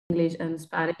English and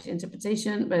Spanish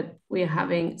interpretation, but we are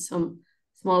having some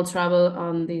small trouble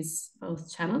on these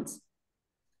both channels.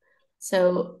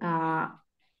 So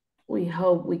we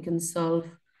hope we can solve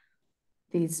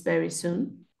this very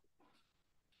soon.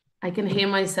 I can hear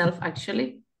myself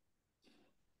actually.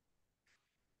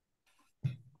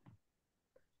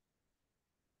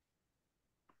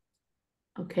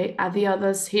 Okay, are the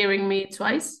others hearing me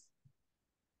twice?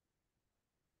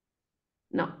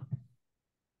 No.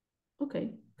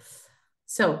 Okay.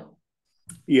 So.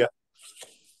 Yeah.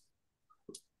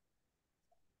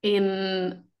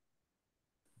 In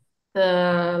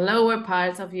the lower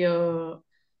part of your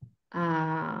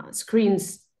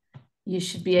screens, you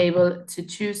should be able to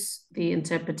choose the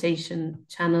interpretation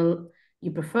channel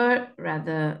you prefer,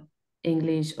 rather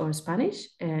English or Spanish.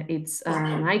 It's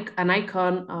an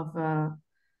icon of a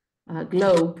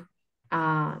globe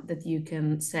that you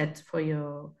can set for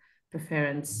your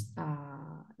preference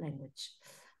language.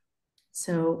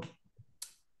 So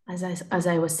as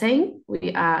I was saying,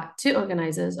 we are two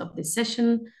organizers of this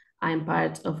session. I'm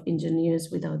part of Engineers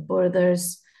Without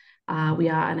Borders. We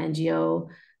are an NGO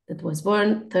that was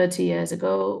born 30 years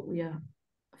ago. We are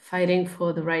fighting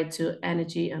for the right to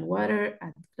energy and water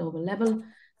at global level,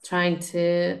 trying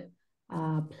to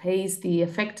place the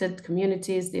affected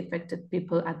communities, the affected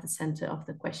people at the center of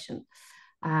the question.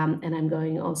 And I'm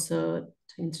going also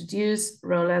to introduce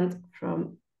Roland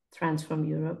from Transform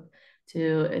Europe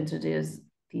to introduce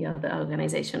the other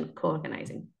organization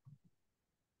co-organizing.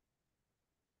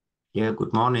 Yeah,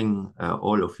 good morning,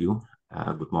 all of you.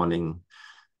 Good morning.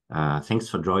 Thanks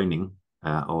for joining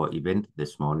our event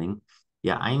this morning.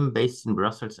 Yeah, I'm based in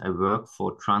Brussels. I work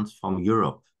for Transform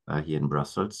Europe here in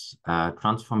Brussels.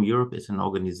 Transform Europe is an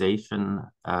organization,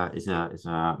 is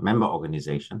a member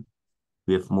organization.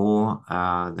 We have more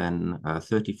than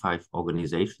 35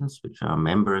 organizations which are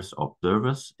members,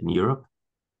 observers in Europe.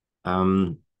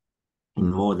 In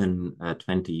more than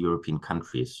 20 European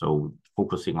countries, so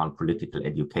focusing on political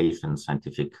education,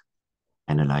 scientific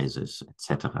analysis,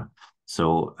 etc.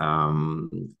 So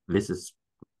this is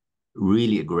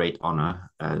really a great honor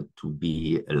to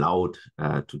be allowed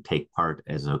to take part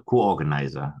as a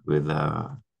co-organizer with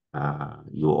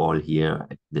you all here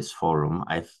at this forum.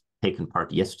 I've taken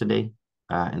part yesterday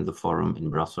in the forum in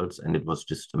Brussels, and it was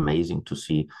just amazing to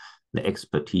see the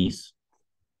expertise.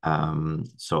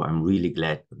 So I'm really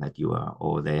glad that you are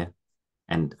all there,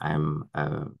 and I'm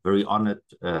very honored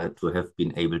to have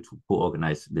been able to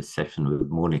co-organize this session with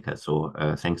Monica. So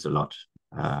thanks a lot.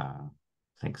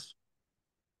 Thanks.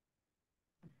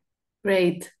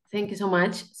 Great, thank you so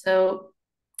much. So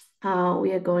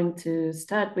we are going to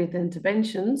start with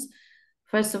interventions.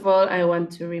 First of all, I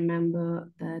want to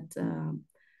remember that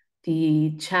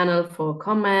the channel for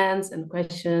comments and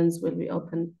questions will be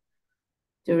open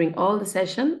during all the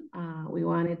session. We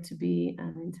want it to be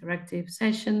an interactive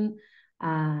session.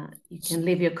 You can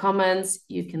leave your comments.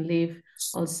 You can leave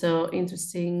also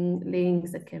interesting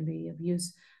links that can be of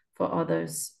use for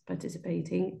others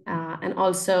participating. And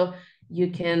also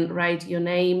you can write your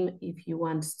name if you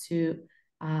want to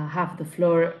have the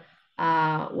floor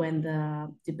when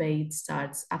the debate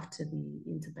starts after the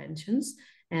interventions.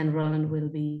 And Roland will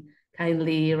be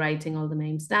kindly writing all the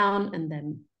names down, and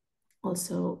then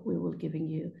also we will giving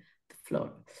you the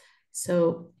floor.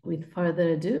 So with further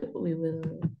ado, we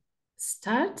will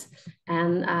start.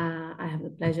 And I have the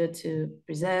pleasure to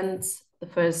present the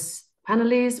first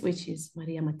panelist, which is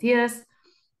Maria Matias.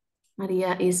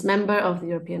 Maria is member of the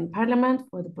European Parliament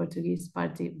for the Portuguese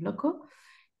party Bloco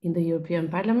in the European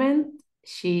Parliament.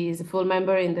 She is a full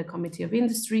member in the Committee of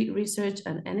Industry, Research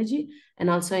and Energy, and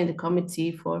also in the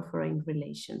Committee for Foreign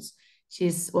Relations. She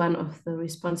is one of the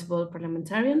responsible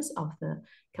parliamentarians of the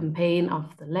campaign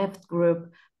of the left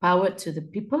group Power to the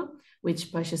People,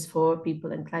 which pushes for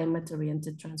people and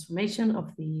climate-oriented transformation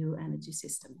of the EU energy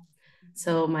system.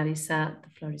 So Marisa, the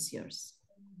floor is yours.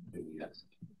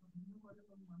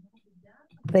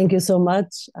 Thank you so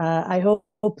much. I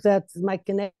hope that my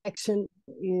connection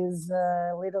is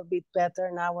a little bit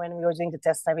better now. When we were doing the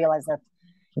test, I realized that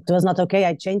it was not okay.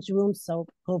 I changed rooms, so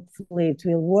hopefully it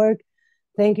will work.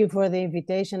 Thank you for the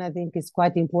invitation. I think it's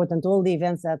quite important, all the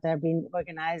events that have been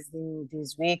organized in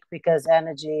this week, because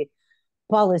energy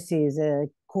policy is at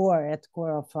core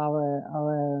of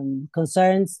our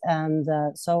concerns. And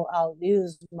so I'll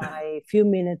use my few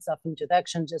minutes of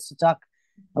introduction just to talk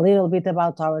a little bit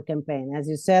about our campaign. As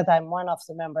you said, I'm one of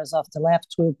the members of the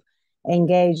left group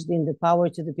engaged in the Power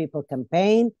to the People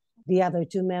campaign. The other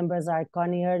two members are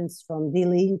Connie Ernst from Die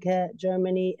Linke,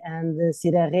 Germany, and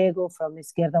Cira Rego from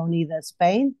Izquierda Unida,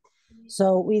 Spain.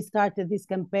 So we started this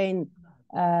campaign.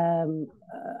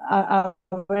 Our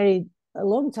very a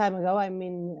long time ago. I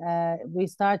mean, we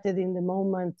started in the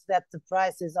moment that the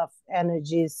prices of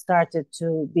energy started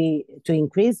to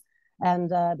increase,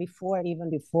 and even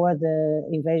before the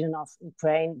invasion of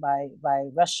Ukraine by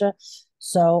Russia.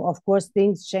 So of course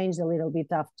things changed a little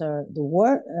bit after the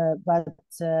war, but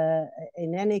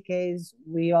in any case,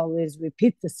 we always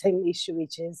repeat the same issue,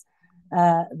 which is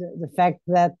the fact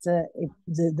that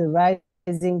the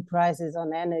rising prices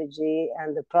on energy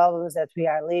and the problems that we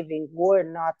are living were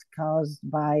not caused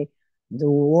by the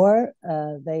war.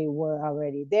 They were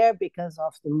already there because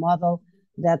of the model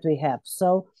that we have.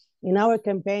 So in our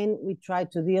campaign, we try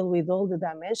to deal with all the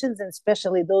dimensions, and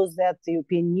especially those that the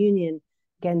European Union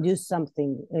can do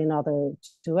something in order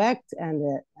to act. And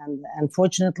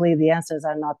unfortunately, the answers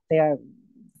are not there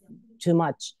too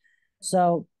much.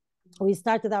 So we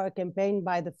started our campaign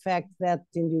by the fact that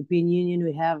in the European Union,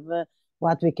 we have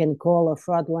what we can call a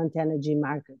fraudulent energy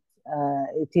market.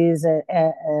 It is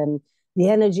the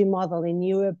energy model in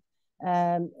Europe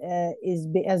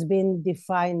has been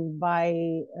defined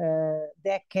by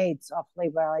decades of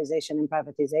liberalization and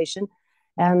privatization,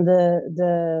 and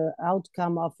the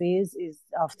outcome of this is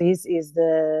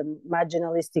the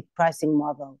marginalistic pricing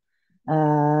model,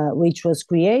 which was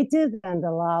created and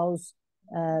allows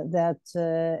that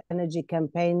energy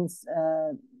campaigns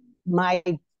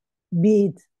might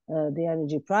beat the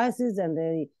energy prices, and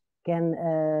they can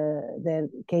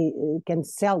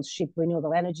sell cheap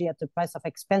renewable energy at the price of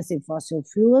expensive fossil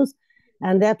fuels.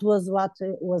 And that was what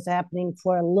was happening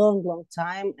for a long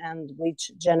time, and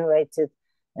which generated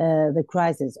the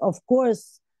crisis. Of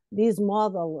course, this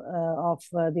model of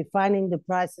defining the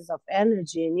prices of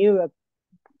energy in Europe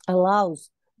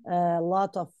allows a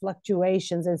lot of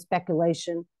fluctuations and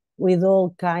speculation with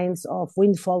all kinds of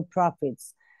windfall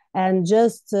profits. And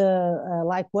just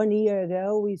like 1 year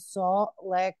ago, we saw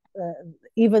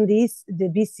even the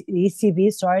ECB,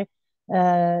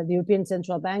 the European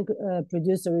Central Bank,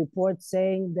 produced a report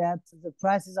saying that the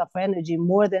prices of energy,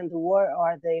 more than the war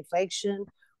or the inflation,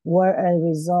 were a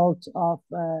result of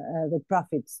the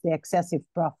excessive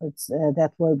profits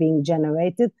that were being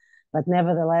generated. But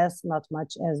nevertheless, not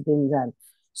much has been done.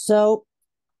 So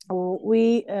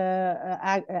we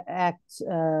act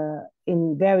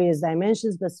in various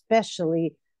dimensions, but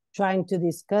especially trying to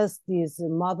discuss this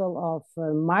model of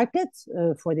markets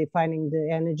for defining the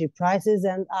energy prices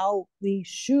and how we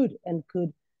should and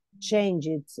could change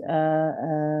it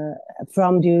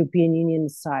from the European Union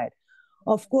side.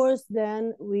 Of course,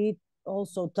 then we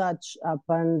also touch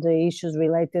upon the issues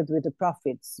related with the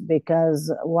profits, because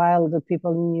while the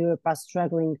people in Europe are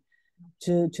struggling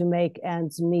to make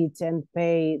ends meet and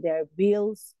pay their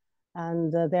bills,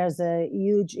 and there's a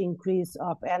huge increase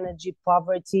of energy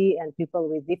poverty and people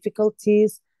with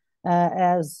difficulties,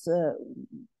 as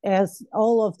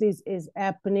all of this is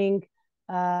happening,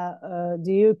 the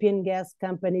European gas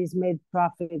companies made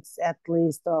profits at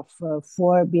least of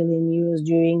 4 billion euros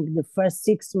during the first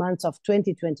 6 months of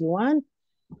 2021.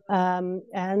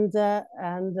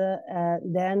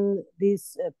 Then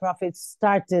these profits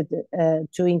started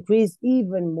to increase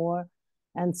even more.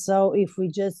 And so if we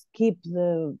just keep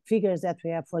the figures that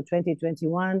we have for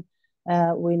 2021,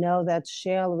 we know that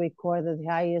Shell recorded the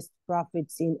highest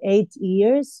profits in 8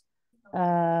 years,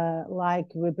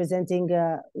 representing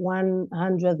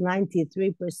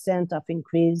 193% of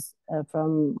increase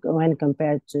from when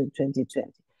compared to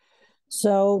 2020.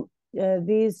 So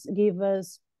these give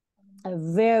us a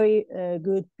very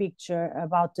good picture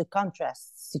about the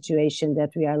contrast situation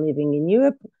that we are living in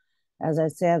Europe. As I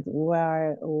said,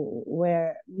 where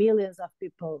millions of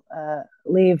people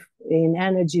live in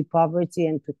energy poverty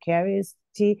and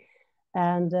precarity,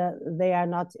 and they are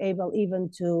not able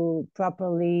even to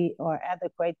properly or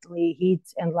adequately heat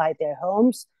and light their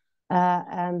homes.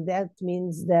 And that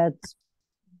means that,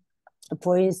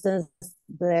 for instance,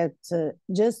 that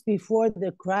just before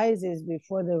the crisis,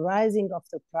 before the rising of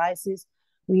the prices,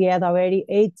 we had already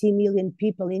 80 million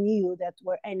people in EU that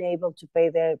were unable to pay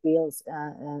their bills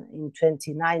in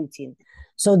 2019.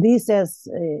 So this has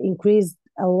increased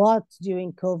a lot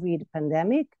during COVID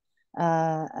pandemic,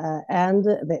 and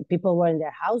the people were in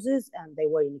their houses and they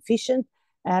were inefficient.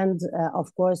 And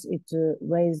of course, it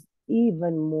raised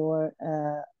even more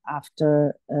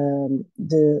after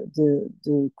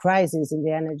the crisis in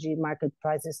the energy market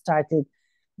prices started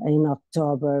in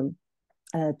October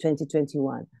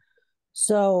 2021.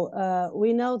 So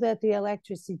we know that the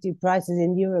electricity prices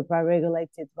in Europe are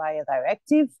regulated by a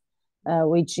directive,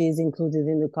 which is included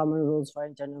in the common rules for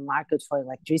internal market for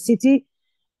electricity.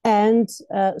 And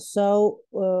so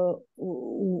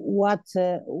what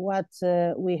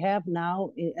we have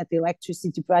now at the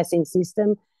electricity pricing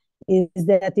system is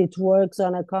that it works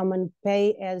on a common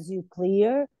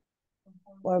pay-as-you-clear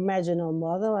or marginal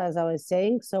model, as I was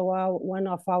saying. So one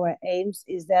of our aims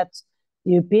is that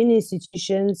European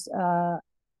institutions,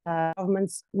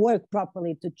 governments work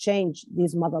properly to change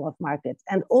this model of market.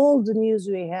 And all the news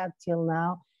we had till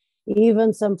now,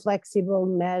 even some flexible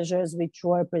measures which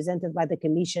were presented by the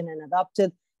Commission and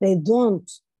adopted, they don't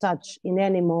touch in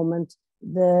any moment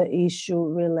the issue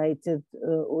related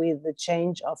with the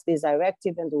change of this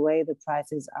directive and the way the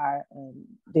prices are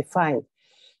defined.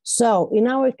 So in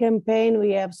our campaign,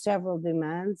 we have several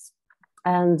demands,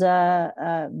 and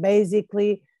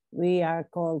basically we are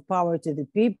called Power to the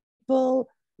People.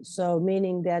 So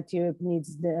meaning that Europe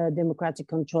needs the democratic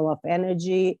control of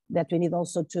energy, that we need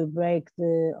also to break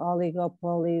the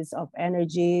oligopolies of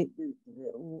energy,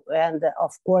 and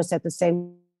of course at the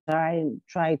same time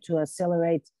try to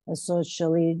accelerate a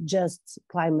socially just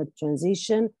climate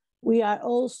transition. We are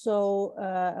also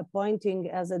appointing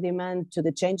as a demand to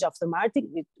the change of the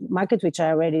market, which I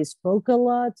already spoke a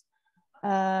lot.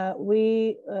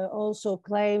 We also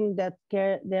claim that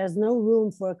there's no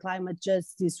room for climate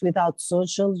justice without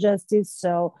social justice,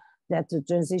 so that the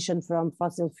transition from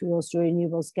fossil fuels to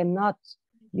renewables cannot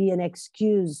be an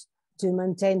excuse to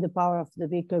maintain the power of the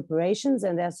big corporations,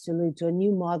 and has to lead to a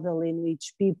new model in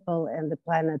which people and the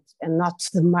planet and not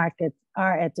the market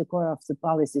are at the core of the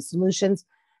policy solutions.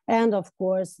 And of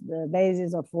course, the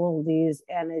basis of all these,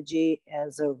 energy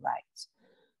as a right.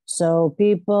 So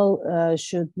people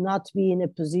should not be in a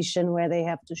position where they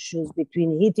have to choose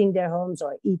between heating their homes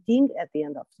or eating at the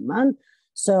end of the month.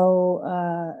 So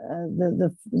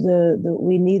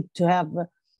we need to have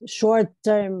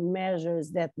short-term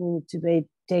measures that need to be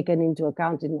taken into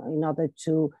account in order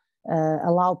to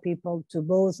allow people to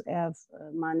both have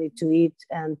money to eat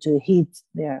and to heat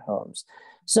their homes.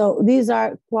 So these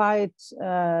are quite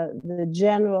the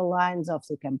general lines of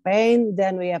the campaign.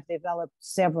 Then we have developed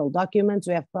several documents.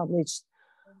 We have published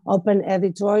open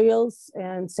editorials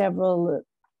and several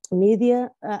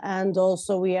media, and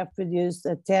also we have produced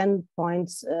 10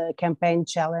 points campaign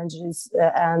challenges.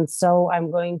 And so I'm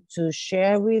going to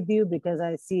share with you, because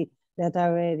I see that I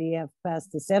already have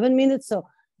passed the 7 minutes. So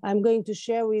I'm going to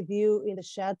share with you in the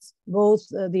chat both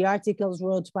the articles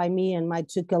wrote by me and my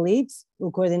two colleagues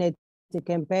who coordinate the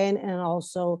campaign, and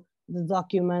also the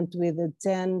document with the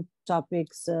 10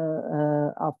 topics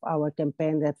of our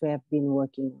campaign that we have been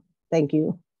working on. Thank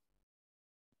you.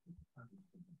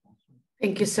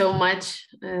 Thank you so much,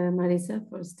 Marisa,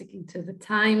 for sticking to the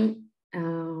time.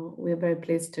 We're very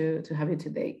pleased to have you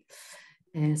today.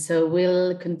 So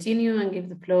we'll continue and give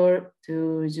the floor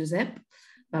to Josep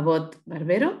Babot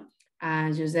Barbero.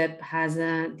 Josep has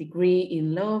a degree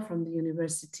in law from the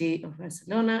University of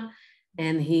Barcelona,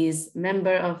 and he's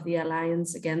member of the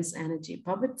Alliance Against Energy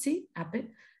Poverty, APE,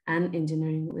 and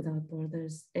Engineering Without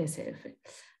Borders, SF.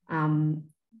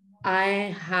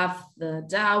 I have the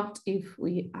doubt if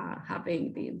we are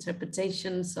having the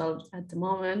interpretation solved at the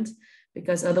moment,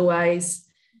 because otherwise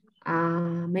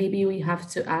maybe we have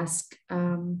to ask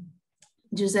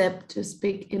Josep to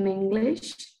speak in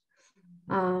English.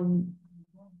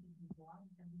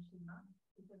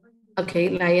 Okay,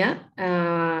 Laia,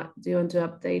 do you want to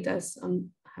update us on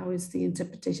how is the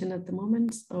interpretation at the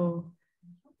moment? Or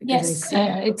yes,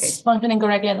 it's functioning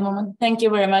correctly at the moment. Thank you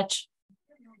very much.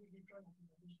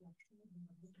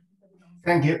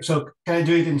 Thank you. So can I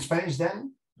do it in Spanish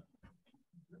then?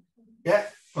 Yeah,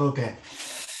 okay.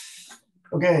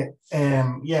 Okay,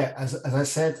 yeah, as I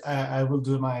said, I will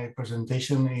do my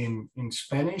presentation in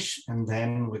Spanish, and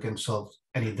then we can solve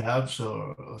any doubts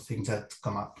or things that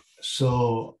come up.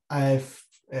 So I've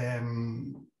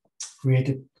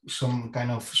created some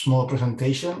kind of small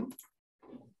presentation,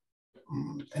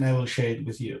 and I will share it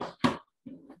with you.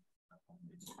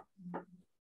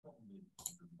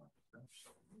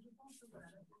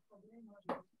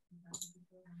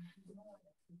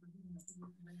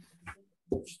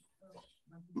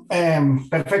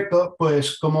 Perfecto,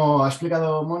 pues como ha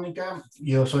explicado Mónica,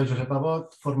 yo soy Josep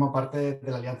Babot, formo parte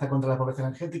de la Alianza contra la Pobreza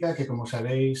Energética, que como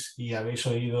sabéis y habéis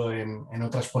oído en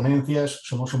otras ponencias,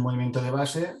 somos un movimiento de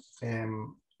base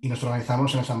y nos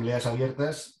organizamos en asambleas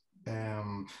abiertas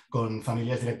con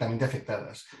familias directamente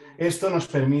afectadas. Esto nos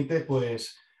permite,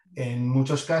 pues, en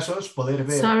muchos casos poder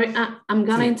ver... Sorry, I'm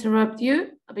going to interrupt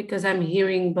you because I'm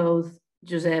hearing both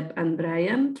Josep and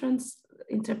Brian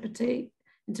interpretation.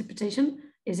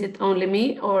 Is it only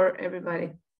me or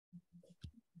everybody?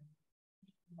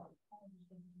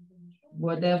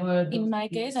 Whatever. In my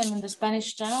case, I'm in the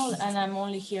Spanish channel and I'm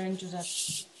only hearing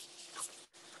Josep.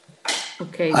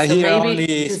 Okay, I so hear maybe only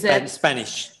Josep...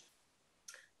 Spanish.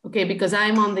 Okay, because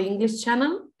I'm on the English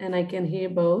channel and I can hear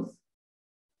both.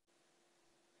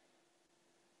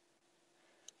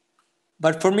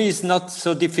 But for me, it's not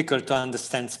so difficult to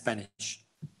understand Spanish.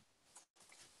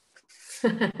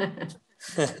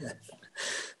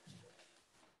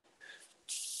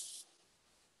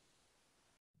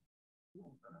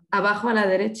 Abajo a la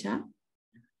derecha,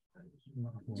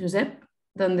 Josep,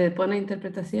 donde pone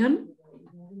interpretación,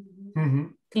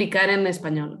 clicar en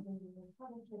español.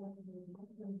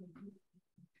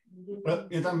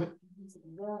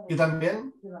 ¿Yo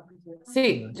también?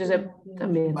 Sí, Josep,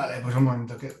 también. Vale, pues un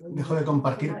momento, que dejo de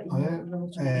compartir. A ver,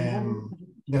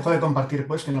 dejo de compartir,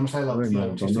 pues, que no me sale la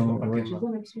opción si estoy compartiendo.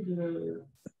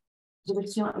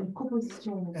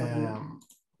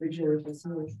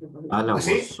 Ala was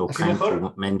so ¿Así kind mejor?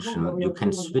 to mention you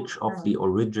can switch off the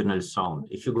original sound.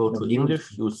 If you go to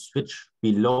English, you switch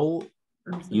below,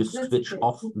 you switch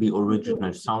off the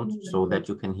original sound so that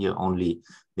you can hear only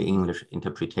the English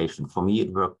interpretation. For me,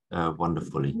 it worked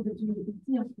wonderfully.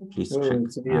 Please check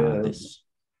this.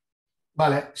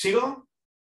 Vale, ¿sigo?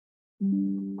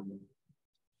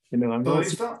 ¿Todo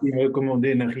listo?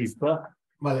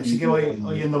 Vale, sí que voy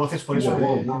oyendo voces por eso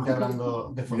de gente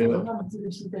hablando de fondo.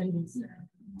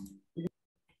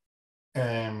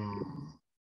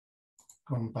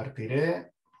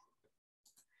 Compartiré.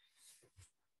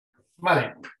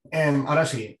 Vale, ahora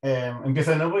sí, empiezo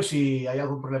de nuevo y si hay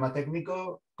algún problema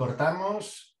técnico,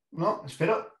 cortamos. ¿No?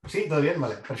 Espero. Sí, todo bien,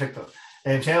 vale, perfecto. Si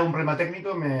hay algún problema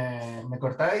técnico, me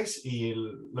cortáis y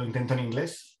lo intento en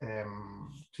inglés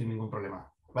sin ningún problema.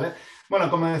 ¿Vale? Bueno,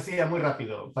 como decía, muy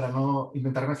rápido, para no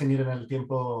intentarme ceñir en el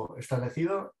tiempo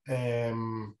establecido.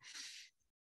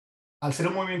 Al ser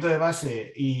un movimiento de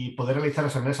base y poder realizar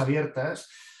asambleas abiertas,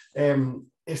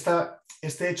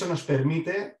 este hecho nos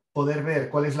permite poder ver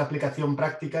cuál es la aplicación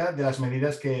práctica de las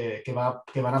medidas que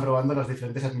van aprobando las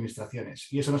diferentes administraciones.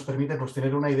 Y eso nos permite, pues,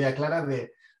 tener una idea clara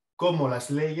de cómo las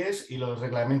leyes y los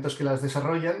reglamentos que las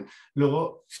desarrollan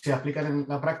luego se aplican en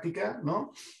la práctica,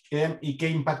 ¿no? Y qué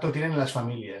impacto tienen en las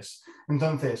familias.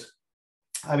 Entonces,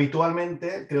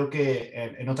 habitualmente, creo que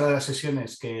en otra de las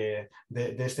sesiones de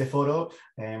este foro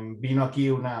vino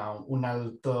aquí un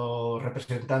alto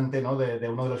representante, ¿no? de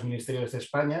uno de los ministerios de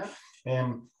España.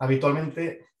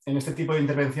 Habitualmente, en este tipo de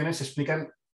intervenciones se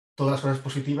explican todas las cosas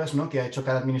positivas, ¿no? que ha hecho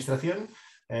cada administración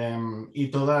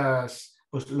y todas,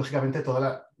 pues lógicamente,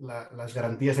 todas las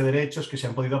garantías de derechos que se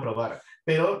han podido aprobar.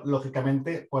 Pero,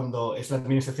 lógicamente, cuando es la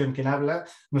administración quien habla,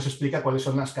 nos explica cuáles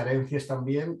son las carencias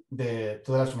también de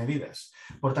todas las medidas.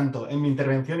 Por tanto, en mi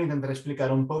intervención intentaré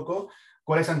explicar un poco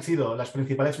cuáles han sido las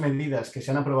principales medidas que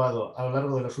se han aprobado a lo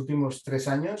largo de los últimos 3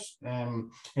 años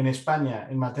en España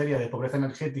en materia de pobreza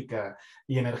energética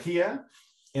y energía,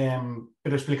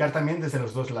 pero explicar también desde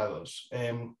los dos lados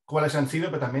cuáles han sido,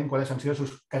 pero también cuáles han sido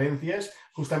sus carencias,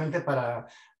 justamente para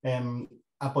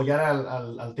apoyar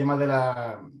al tema de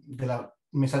la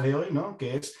mesa de hoy, ¿no?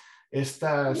 Que es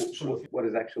estas soluciones. What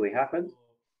has actually happened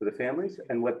for the families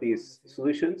and what these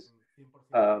solutions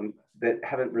that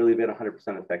haven't really been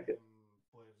 100% effective.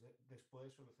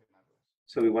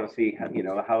 So we want to see, you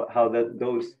know, how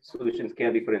those solutions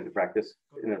can be put into practice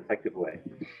in an effective way.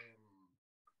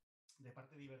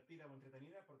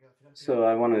 So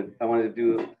I wanted to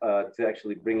do to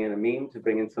actually bring in a meme, to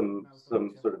bring in some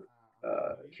sort of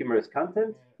humorous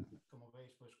content,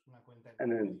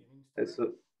 and then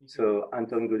so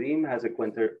Anton Gudim has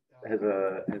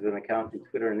an account in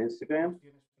Twitter and Instagram,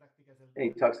 and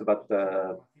he talks about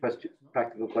the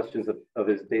practical questions of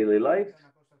his daily life,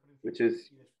 which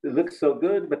is, it looks so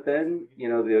good, but then, you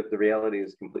know, the reality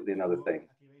is completely another thing.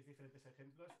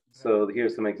 So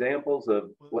here's some examples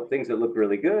of what things that look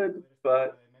really good,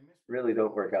 but really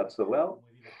don't work out so well.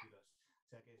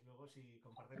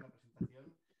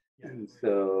 And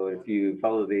so if you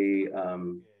follow the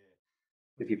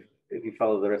if you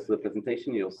follow the rest of the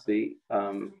presentation, you'll see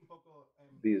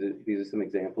these are some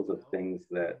examples of things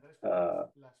that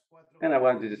and I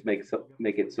wanted to just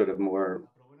make it sort of more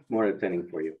entertaining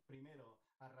for you.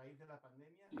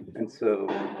 And so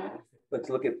let's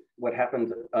look at what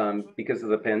happened because of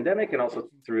the pandemic and also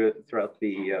throughout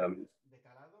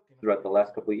the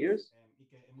last couple of years.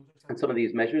 And some of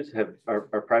these measures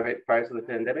are private prior to the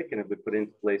pandemic and have been put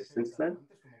into place since then.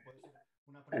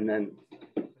 And then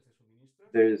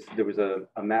there was a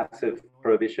massive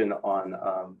prohibition on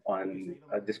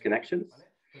disconnections.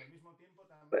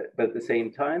 But at the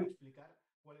same time,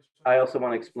 I also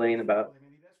want to explain about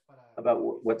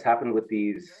what's happened with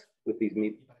these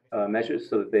measures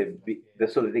so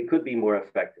that they could be more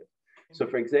effective. So,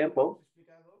 for example,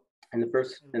 in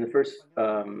the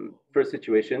first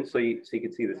situation, so you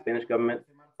can see the Spanish government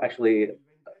actually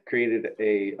created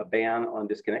a ban on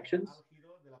disconnections.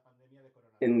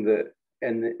 And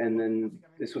then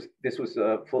this was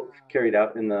carried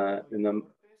out in the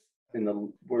in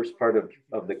the worst part of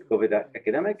the COVID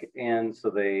epidemic, and so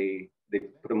they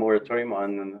put a moratorium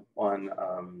on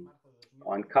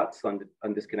cuts, on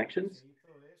disconnections,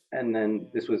 and then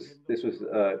this was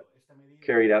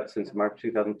carried out since March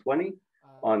 2020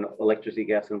 on electricity,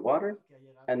 gas, and water,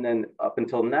 and then up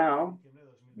until now,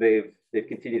 they've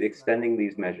continued extending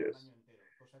these measures,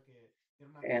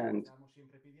 and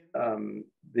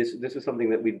this is something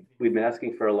that we've been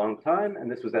asking for a long time, and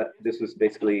this was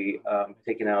basically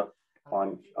taken out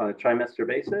on a trimester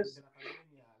basis.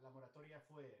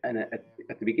 And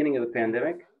at the beginning of the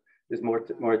pandemic, this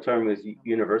moratorium was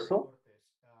universal.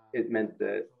 It meant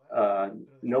that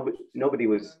nobody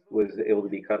was able to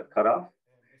be cut off.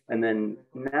 And then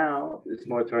now this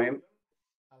moratorium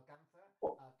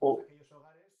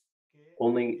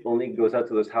only goes out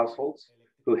to those households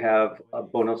who have a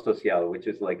bono social, which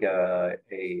is like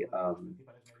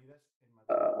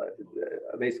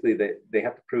basically they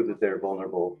have to prove that they're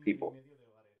vulnerable people.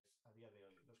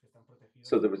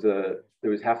 So there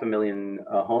was 500,000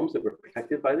 homes that were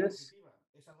protected by this.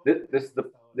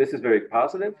 This is very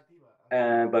positive,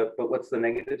 but what's the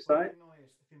negative side?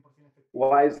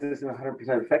 Why is this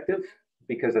 100% effective?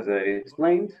 Because as I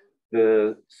explained,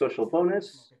 the social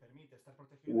bonus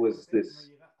was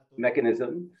this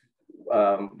mechanism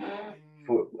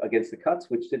against the cuts,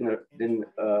 which didn't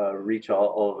reach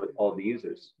all the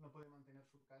users.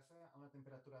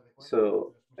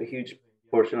 So a huge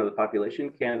portion of the population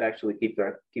can't actually keep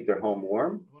their home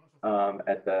warm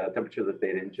at the temperature that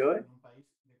they'd enjoy,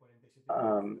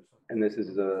 and this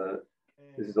is a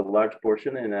large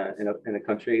portion in a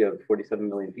country of 47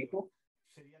 million people.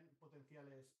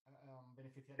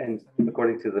 And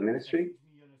according to the ministry,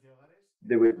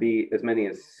 there would be as many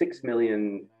as 6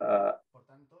 million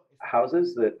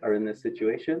houses that are in this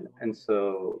situation, and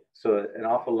so an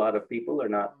awful lot of people are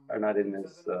not in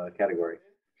this category.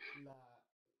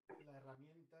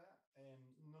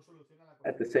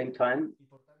 At the same time,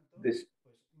 this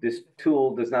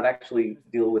tool does not actually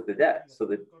deal with the debt, so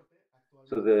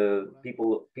the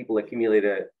people accumulate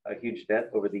a huge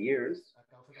debt over the years,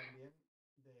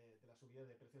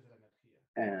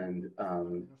 and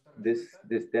this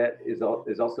debt is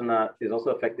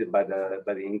also affected by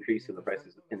the increase in the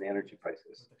prices, in the energy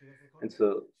prices, and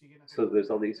so there's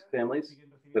all these families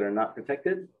that are not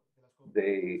protected.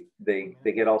 They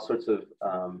get all sorts of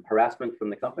harassment from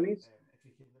the companies,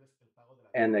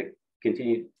 and they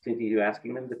continue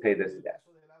asking them to pay this debt.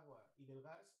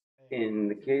 In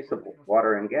the case of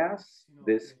water and gas,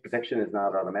 this protection is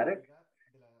not automatic.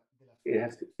 It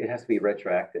has to be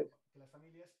retroactive.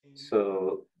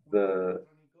 So the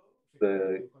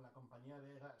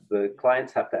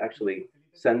clients have to actually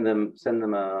send them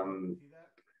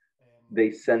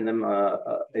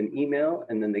an email,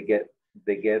 and then they get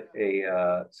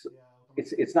a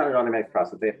it's not an automatic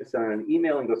process. They have to send an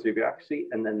email and go through bureaucracy,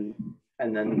 and then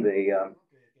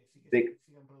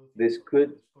this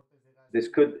could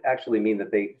actually mean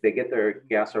that they get their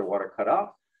gas or water cut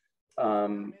off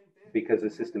because the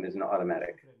system isn't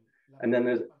automatic. And then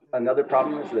there's another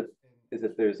problem is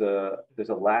that there's a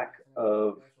lack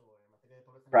of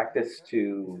practice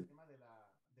to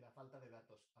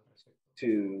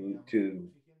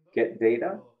get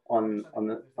data on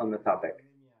the topic.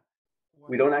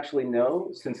 We don't actually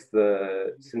know since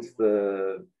the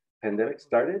pandemic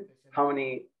started how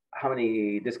many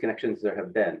disconnections there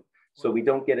have been. So we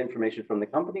don't get information from the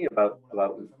company about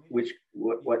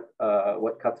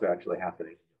what cuts are actually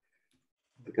happening,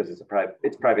 because it's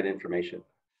private information.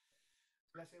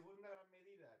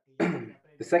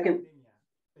 The second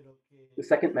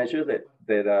measure that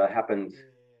happened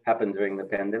during the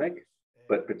pandemic,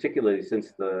 but particularly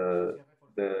since the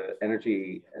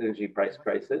energy price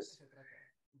crisis,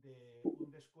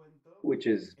 which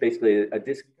is basically a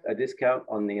discount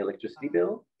on the electricity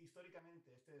bill.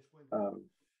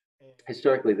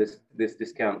 Historically, this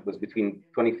discount was between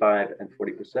 25 and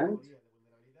 40%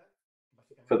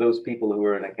 for those people who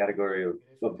are in a category of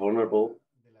vulnerable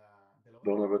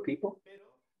people.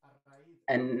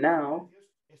 And now,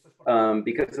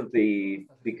 because of the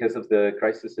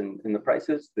crisis in the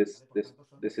prices, this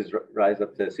is rise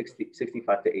up to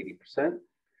 65 to 80%.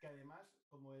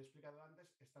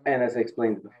 And as I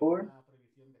explained before,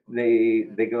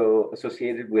 they go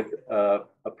associated with a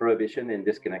prohibition in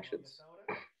disconnections.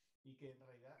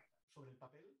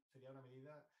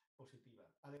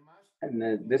 And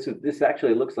then this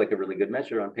actually looks like a really good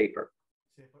measure on paper.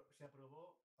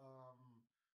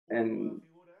 And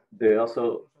they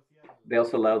also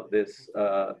allowed this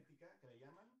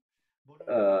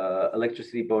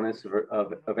electricity bonus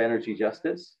of energy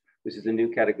justice, which is a new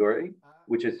category,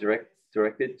 which is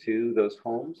directed to those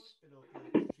homes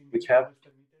which have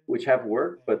which have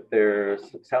work, but their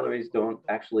salaries don't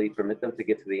actually permit them to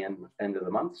get to the end of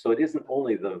the month. So it isn't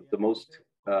only the most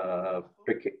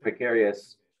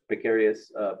precarious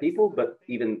people, but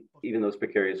even those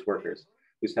precarious workers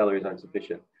whose salaries aren't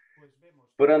sufficient.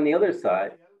 But on the other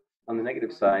side, on the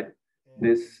negative side,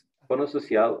 this bono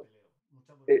social,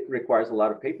 it requires a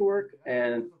lot of paperwork,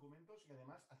 and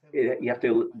you have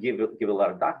to give a lot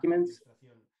of documents,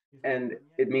 and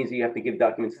it means you have to give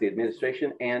documents to the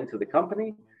administration and to the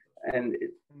company, and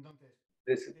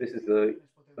this is a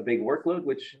big workload,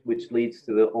 which leads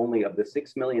to only of the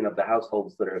 6 million of the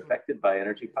households that are affected by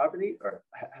energy poverty, or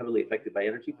heavily affected by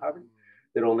energy poverty,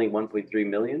 that only 1.3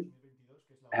 million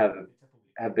have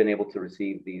been able to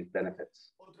receive these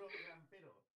benefits.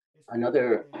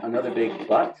 Another big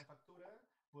but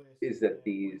is that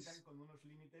these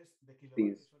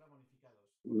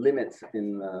limits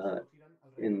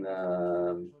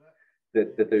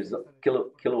that there's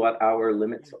kilowatt hour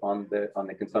limits on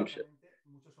the consumption.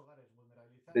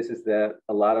 This is that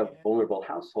a lot of vulnerable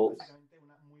households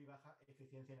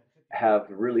have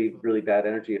really bad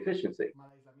energy efficiency,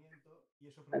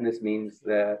 and this means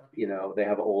that they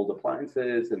have old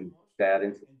appliances and bad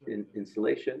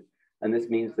insulation, and this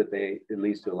means that it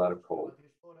leads to a lot of cold.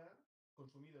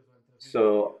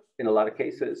 So in a lot of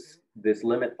cases, this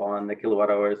limit on the kilowatt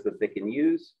hours that they can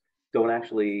use don't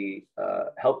actually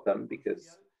help them,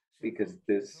 because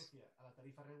this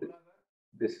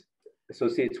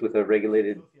associates with a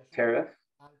regulated tariff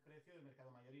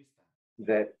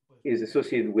that is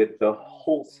associated with the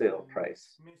wholesale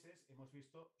price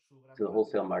to the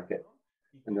wholesale market.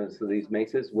 And so these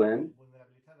meses when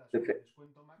the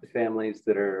families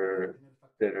that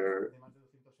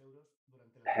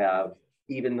have,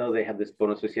 even though they have this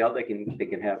bono social, they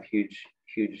can have huge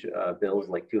bills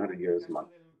like 200 euros a month.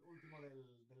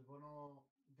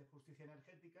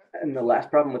 And the last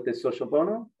problem with this social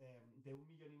bono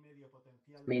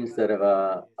means that of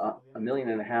a 1.5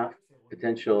 million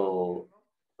potential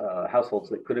households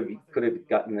that could have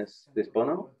gotten this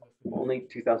bono, only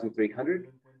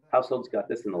 2,300 households got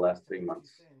this in the last 3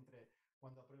 months.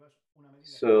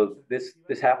 So this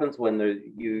happens when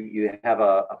you have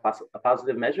a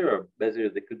positive measure, or a measure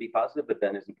that could be positive, but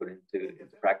then isn't put into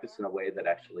practice in a way that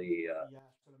actually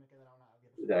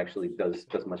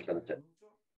does much benefit.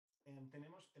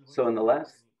 So in the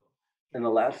last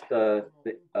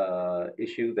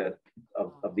issue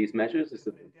of these measures is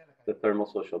the thermal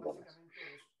social bonus.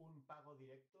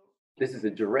 This is a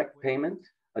direct payment,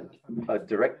 a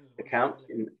direct account,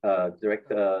 direct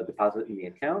deposit in the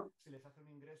account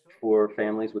for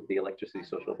families with the electricity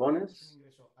social bonus.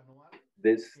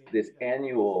 This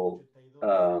annual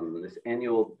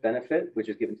benefit, which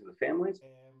is given to the families,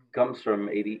 comes from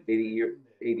 80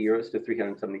 euros to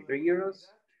 373 euros,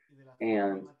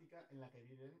 and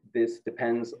this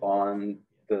depends on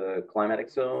the climatic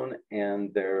zone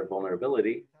and their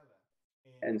vulnerability.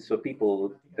 And so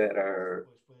people that are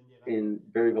in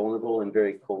very vulnerable and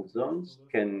very cold zones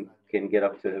can get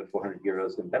up to 400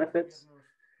 euros in benefits.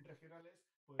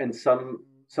 And some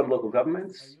local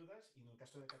governments,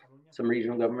 some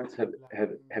regional governments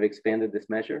have expanded this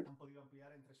measure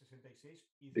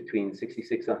between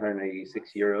 66 and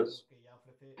 186 euros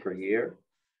per year,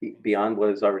 beyond what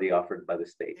is already offered by the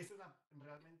state.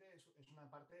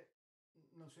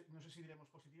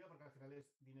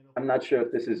 I'm not sure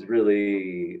if this is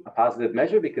really a positive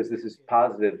measure, because this is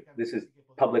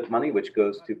public money which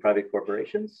goes to private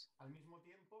corporations.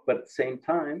 But at the same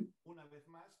time,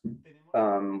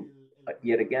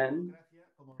 yet again,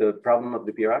 the problem of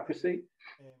the bureaucracy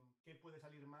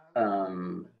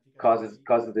causes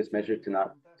this measure to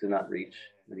not reach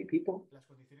many people,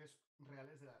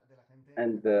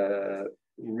 and the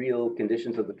real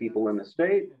conditions of the people in the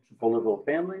state, vulnerable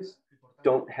families,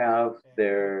 don't have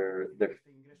their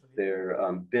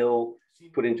bill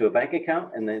put into a bank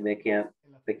account, and then they can't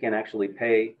actually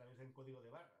pay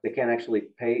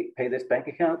this bank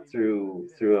account through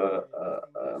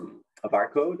a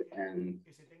barcode, and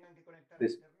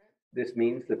this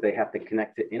means that they have to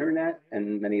connect to internet,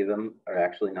 and many of them are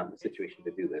actually not in a situation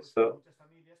to do this. So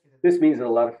this means that a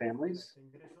lot of families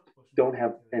don't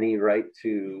have any right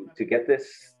to get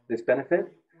this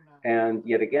benefit, and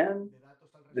yet again,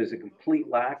 there's a complete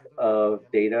lack of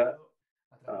data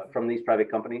from these private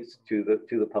companies to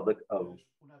the public of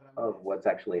what's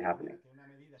actually happening.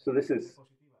 So this is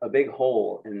a big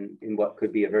hole in what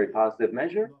could be a very positive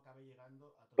measure,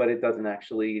 but it doesn't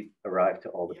actually arrive to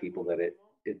all the people that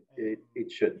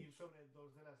it should.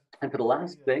 And for the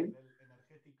last thing,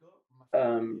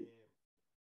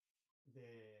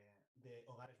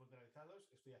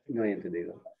 no he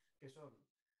entendido.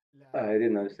 I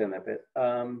didn't understand that bit.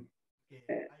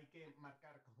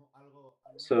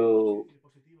 So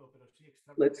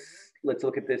let's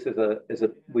look at this as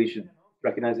a we should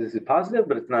recognize this as positive,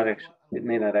 but it's not actually, it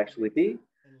may not actually be,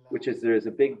 which is there's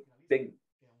a big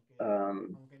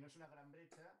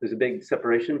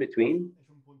separation between.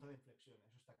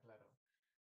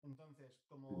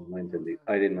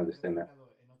 I didn't understand that.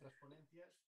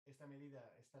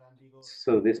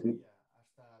 So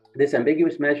this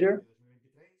ambiguous measure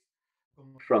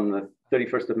from the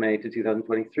 31st of May to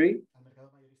 2023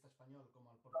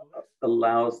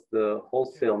 allows the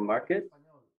wholesale market,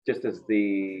 just as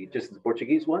the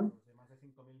Portuguese one.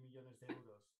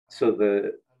 So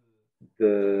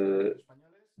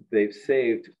they've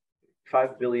saved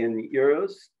 5 billion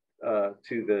euros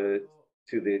to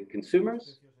the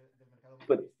consumers,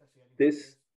 but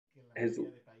this has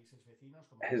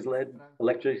led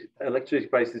electricity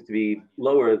prices to be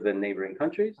lower than neighboring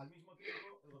countries.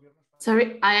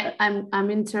 Sorry, I'm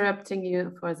interrupting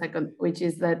you for a second, which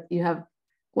is that you have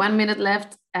 1 minute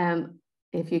left, and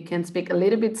if you can speak a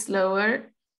little bit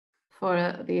slower for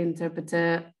the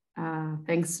interpreter.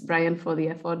 Thanks, Brian, for the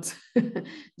effort.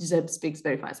 Josep speaks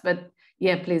very fast, but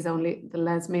yeah, please, only the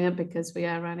last minute because we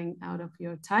are running out of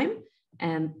your time,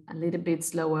 and a little bit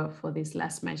slower for this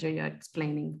last measure you're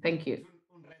explaining. Thank you.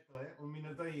 Un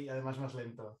minuto y además más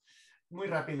lento. Muy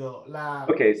rápido.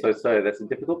 Okay, so sorry, that's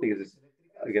difficult because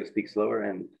I got to speak slower,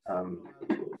 and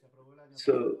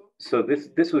so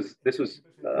this was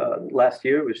last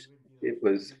year. It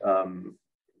was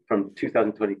from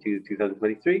 2022 to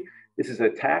 2023. This is a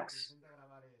tax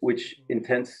which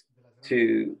intends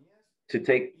to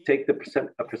take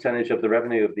a percentage of the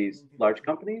revenue of these large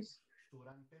companies.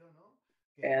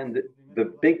 And the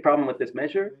big problem with this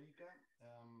measure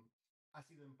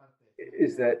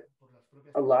is that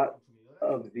a lot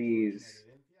of these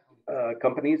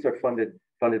companies are funded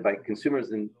by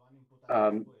consumers, and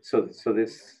so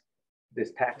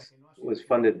this tax was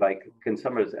funded by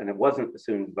consumers, and it wasn't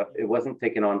assumed, but it wasn't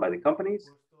taken on by the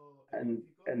companies, and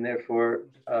therefore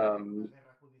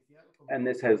and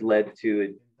this has led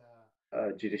to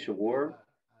a judicial war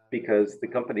because the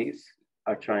companies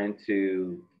are trying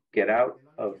to get out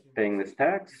of paying this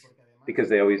tax because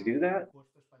they always do that.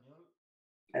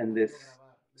 And this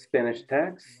Spanish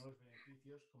tax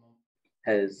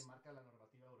has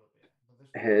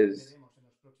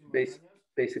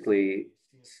basically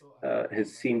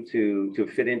has seemed to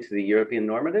fit into the European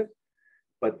normative,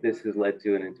 but this has led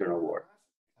to an internal war,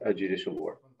 a judicial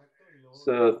war.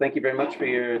 So thank you very much for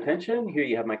your attention. Here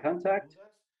you have my contact,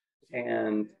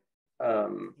 and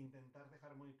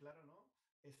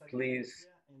please,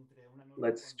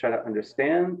 let's try to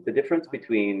understand the difference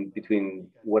between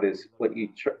what you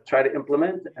try to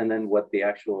implement and then what the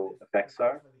actual effects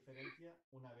are,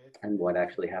 and what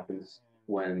actually happens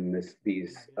when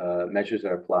these measures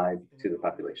are applied to the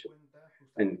population,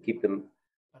 and take them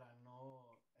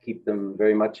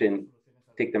very much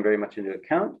into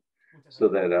account, so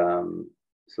that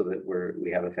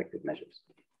we have effective measures.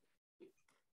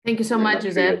 Thank you so much,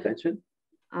 Josep.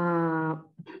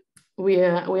 We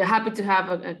are happy to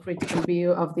have a critical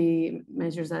view of the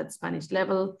measures at Spanish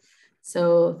level.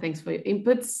 So thanks for your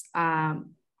inputs, and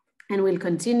we'll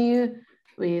continue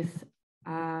with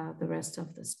the rest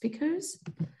of the speakers.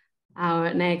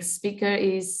 Our next speaker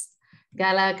is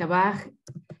Gala Kabbaj,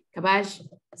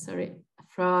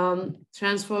 from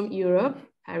Transform Europe,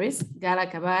 Paris. Gala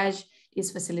Kabbaj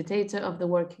is facilitator of the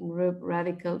working group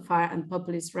Radical, Far and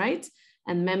Populist Right,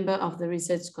 and member of the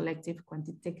research collective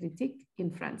Quantité Critique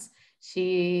in France.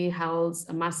 She holds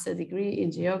a master's degree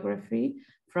in geography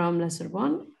from La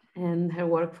Sorbonne, and her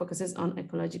work focuses on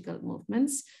ecological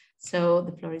movements. So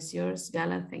the floor is yours,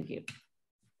 Gala. Thank you.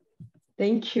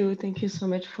 Thank you. Thank you so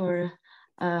much for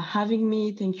having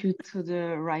me. Thank you to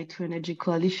the Right to Energy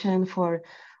Coalition for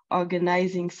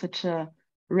organizing such a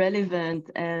relevant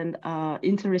and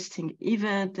interesting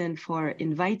event, and for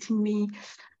inviting me.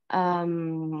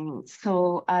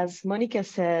 So as Monica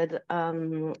said,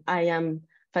 I am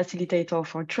facilitator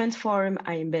for Transform.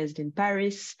 I am based in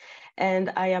Paris,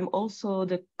 and I am also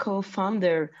the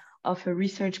co-founder of a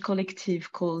research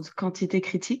collective called Quantité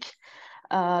Critique.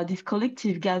 This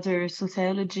collective gathers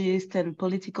sociologists and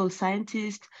political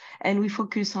scientists, and we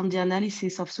focus on the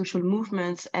analysis of social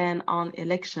movements and on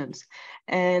elections.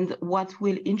 And what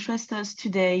will interest us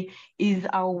today is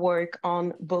our work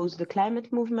on both the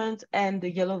climate movement and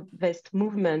the Yellow Vest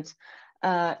movement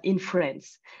in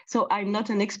France. So I'm not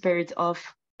an expert of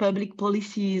public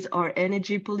policies or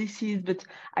energy policies, but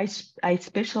I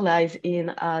specialize in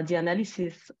the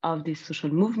analysis of these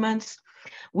social movements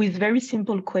with very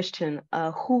simple question: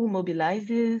 who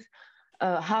mobilizes,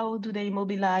 how do they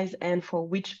mobilize, and for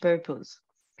which purpose?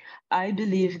 I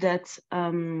believe that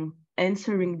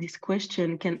answering this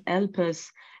question can help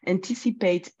us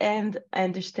anticipate and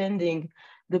understanding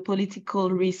the political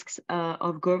risks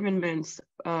of governments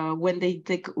when they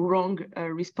take wrong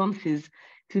responses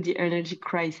to the energy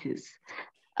crisis.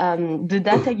 The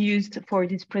data used for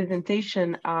this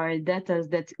presentation are data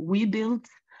that we built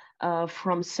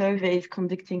from surveys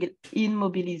conducting in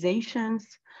mobilizations,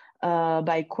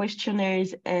 by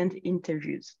questionnaires and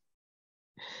interviews.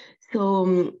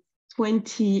 So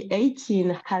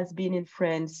 2018 has been in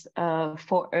France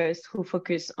for us who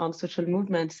focus on social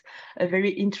movements, a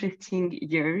very interesting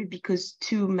year because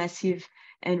two massive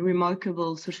and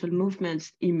remarkable social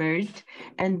movements emerged,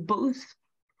 and both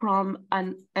from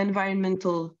an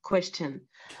environmental question.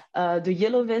 The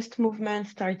Yellow Vest movement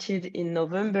started in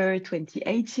November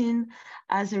 2018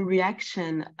 as a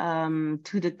reaction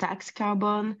to the tax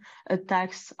carbon, a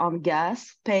tax on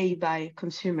gas paid by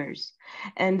consumers.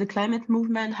 And the climate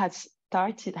movement had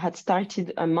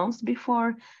started a month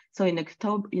before, so in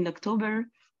October,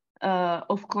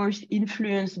 of course,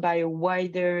 influenced by a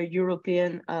wider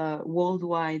European,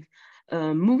 worldwide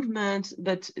movement,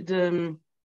 but the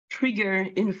trigger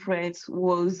in France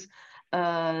was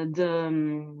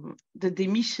the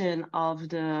demission of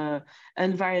the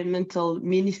environmental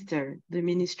minister, the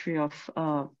Ministry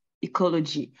of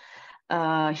Ecology.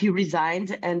 He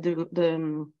resigned, and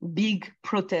the big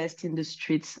protest in the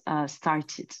streets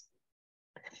started.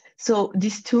 So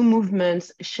these two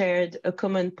movements shared a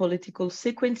common political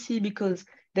sequence because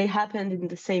they happened in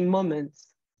the same moment.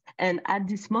 And at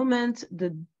this moment,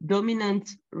 the dominant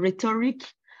rhetoric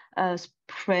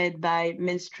spread by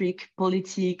mainstream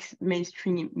politics,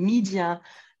 mainstream media,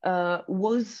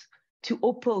 was to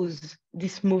oppose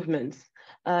these movements.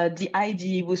 The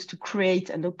idea was to create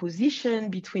an opposition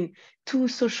between two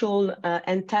social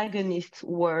antagonist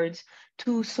worlds,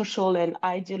 two social and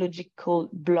ideological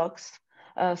blocks,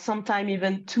 sometimes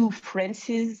even two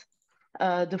Frances,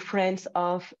 the France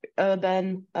of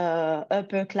urban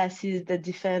upper classes that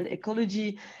defend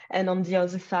ecology, and on the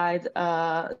other side,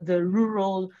 the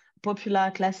rural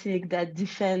popular classic that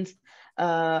defends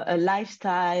a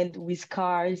lifestyle with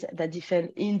cars, that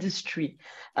defend industry.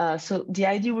 So the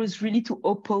idea was really to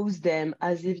oppose them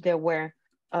as if they were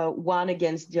one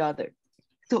against the other.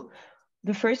 So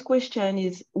the first question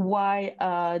is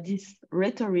why this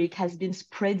rhetoric has been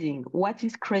spreading. What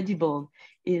is credible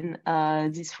in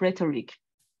this rhetoric?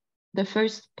 The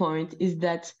first point is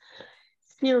that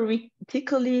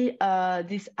theoretically,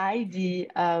 this idea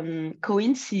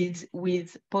coincides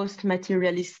with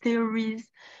post-materialist theories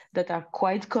that are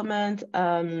quite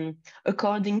common,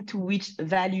 according to which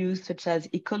values such as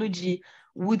ecology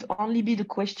would only be the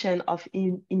question of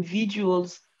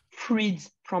individuals freed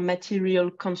from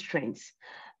material constraints.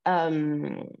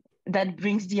 That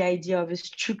brings the idea of a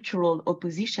structural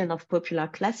opposition of popular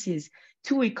classes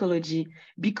to ecology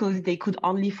because they could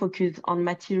only focus on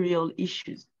material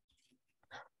issues.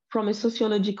 From a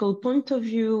sociological point of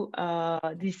view,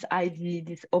 this idea,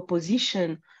 this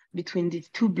opposition between these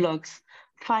two blocks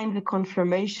finds a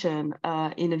confirmation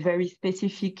in a very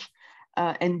specific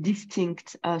and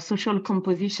distinct social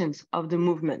compositions of the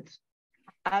movement.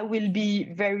 I will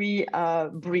be very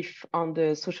brief on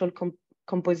the social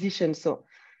composition, so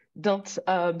don't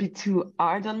be too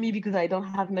hard on me because I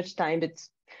don't have much time, but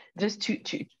just to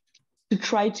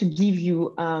try to give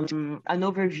you an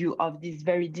overview of this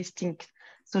very distinct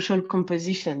social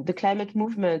composition. The climate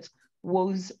movement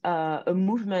was a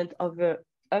movement of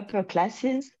upper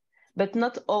classes, but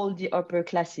not all the upper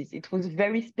classes. It was a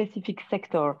very specific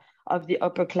sector of the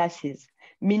upper classes,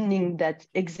 meaning that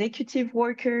executive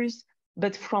workers,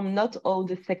 but from not all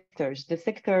the sectors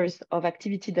of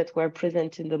activity that were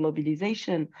present in the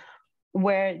mobilization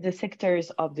were the sectors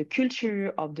of the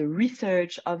culture, of the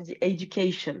research, of the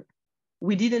education.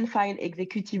 We didn't find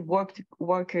executive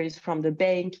workers from the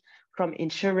bank, from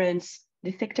insurance.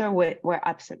 The sector were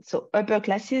absent. So upper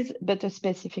classes, but a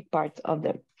specific part of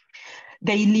them.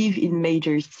 They live in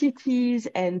major cities,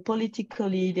 and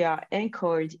politically they are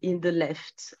anchored in the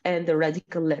left and the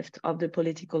radical left of the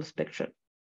political spectrum.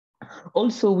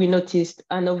 Also, we noticed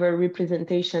an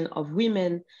overrepresentation of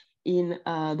women in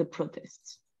the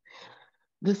protests.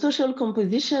 The social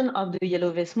composition of the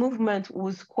Yellow Vest movement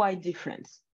was quite different.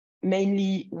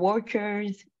 Mainly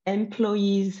workers,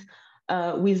 employees,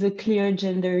 with a clear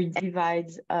gender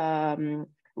divide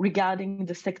regarding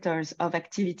the sectors of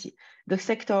activity. The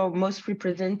sector most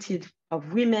represented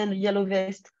of women, Yellow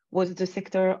Vest, was the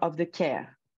sector of the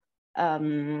care.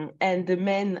 And the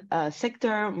main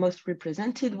sector most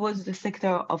represented was the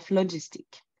sector of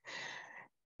logistics.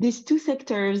 These two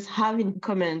sectors have in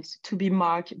common to be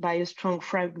marked by a strong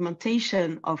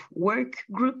fragmentation of work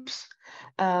groups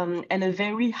and a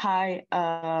very high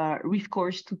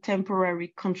recourse to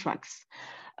temporary contracts,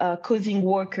 causing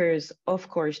workers, of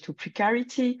course, to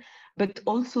precarity, but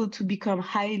also to become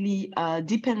highly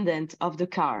dependent of the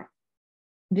car.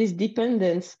 This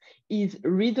dependence is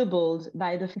redoubled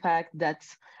by the fact that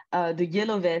the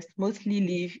Yellow Vests mostly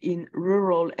live in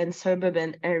rural and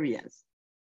suburban areas.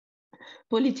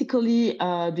 Politically,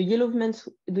 the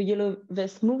Yellow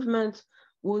Vest movement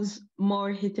was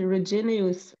more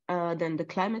heterogeneous than the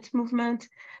climate movement,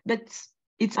 but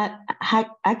it's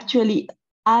actually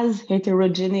as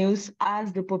heterogeneous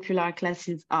as the popular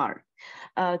classes are.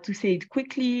 To say it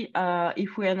quickly,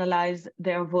 if we analyze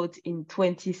their vote in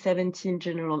 2017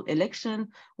 general election,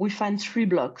 we find three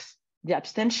blocks: the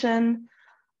abstention,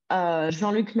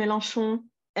 Jean-Luc Mélenchon,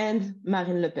 and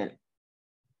Marine Le Pen.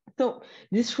 So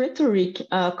this rhetoric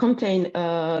contains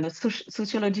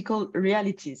sociological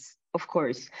realities, of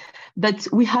course, but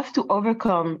we have to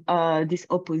overcome this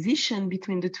opposition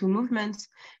between the two movements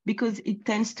because it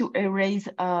tends to erase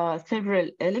several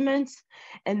elements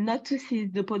and not to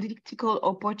seize the political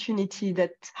opportunity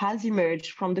that has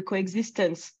emerged from the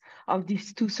coexistence of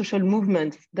these two social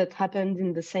movements that happened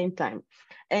in the same time.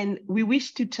 And we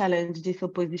wish to challenge this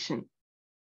opposition.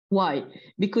 Why?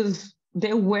 Because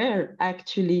there were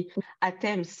actually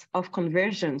attempts of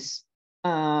convergence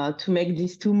to make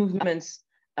these two movements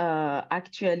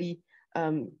actually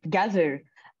gather.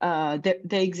 There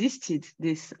existed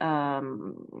this,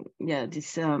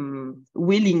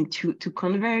 willing to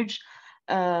converge.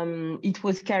 It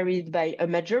was carried by a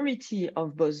majority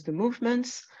of both the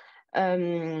movements.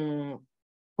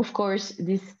 Of course,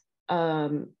 this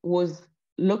was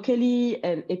locally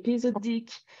and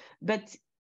episodic, but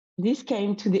this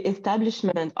came to the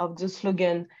establishment of the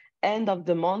slogan, end of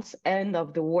the month, end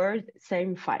of the world,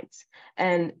 same fights.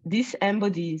 And this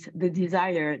embodies the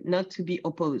desire not to be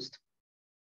opposed.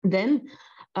 Then,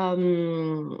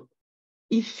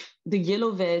 if the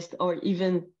Yellow Vest or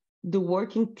even the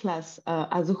working class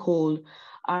as a whole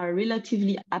are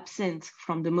relatively absent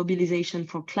from the mobilization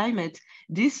for climate,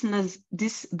 this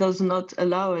does not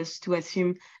allow us to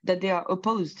assume that they are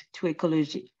opposed to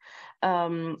ecology.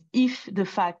 If the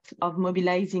fact of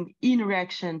mobilizing in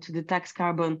reaction to the tax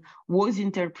carbon was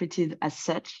interpreted as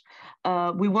such,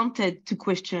 we wanted to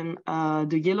question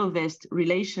the Yellow Vest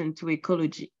relation to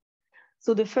ecology.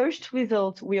 So the first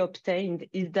result we obtained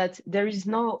is that there is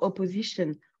no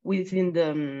opposition within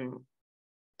the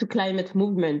to climate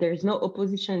movement. There is no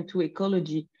opposition to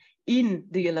ecology in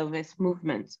the Yellow Vest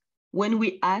movement. When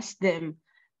we asked them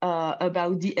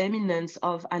about the imminence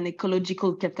of an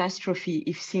ecological catastrophe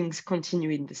if things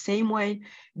continue in the same way,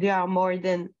 there are more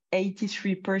than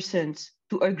 83%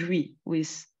 to agree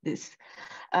with this.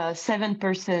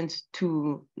 7%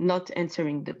 to not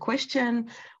answering the question,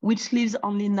 which leaves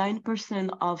only 9%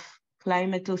 of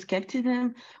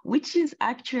climato-skepticism, which is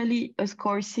actually a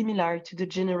score similar to the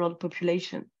general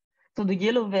population. So the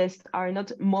Yellow Vests are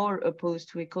not more opposed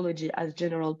to ecology as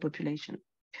general population.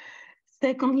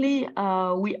 Secondly,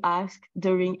 we asked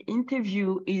during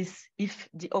interview is if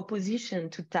the opposition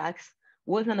to tax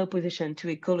was an opposition to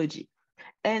ecology.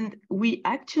 And we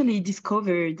actually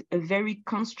discovered a very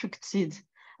constructed,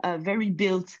 very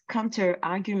built counter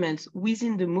arguments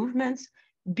within the movements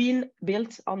being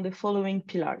built on the following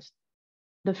pillars.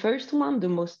 The first one, the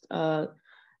most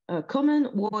common,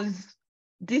 was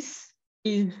this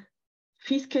is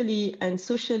fiscally and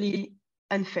socially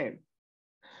unfair.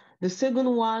 The second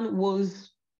one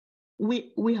was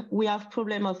we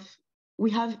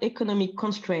have economic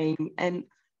constraint and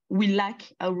we lack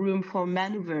a room for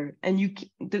maneuver, and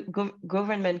the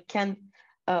government can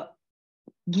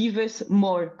give us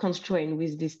more constraint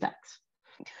with this tax.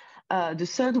 The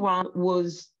third one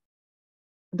was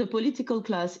the political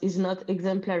class is not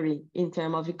exemplary in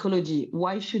terms of ecology.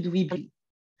 Why should we be?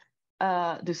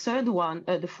 The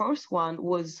fourth one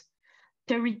was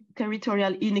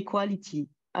territorial inequality.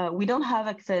 We don't have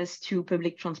access to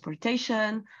public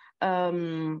transportation.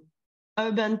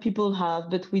 Urban people have,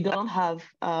 but we don't have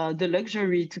the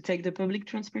luxury to take the public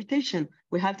transportation.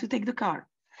 We have to take the car.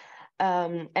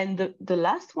 And the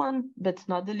last one, but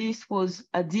not the least, was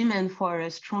a demand for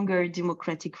a stronger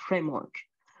democratic framework,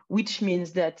 which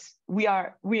means that we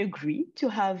agree to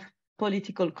have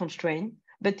political constraint,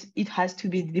 but it has to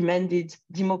be demanded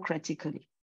democratically.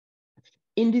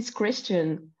 In this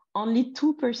question, only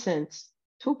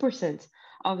 2%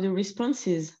 of the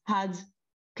responses had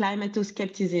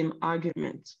climato-skepticism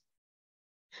argument.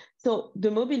 So the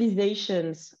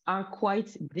mobilizations are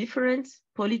quite different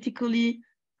politically,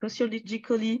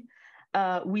 sociologically,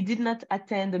 we did not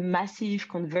attain a massive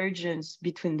convergence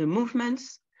between the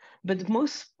movements, but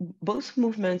both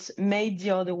movements made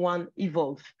the other one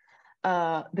evolve.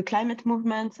 The climate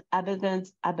movement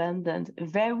abandoned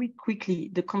very quickly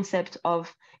the concept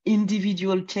of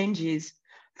individual changes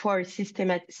for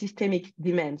systemic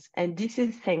demands. And this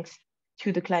is thanks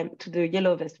to the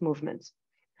Yellow Vest movement.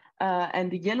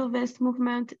 And the Yellow Vest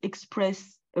movement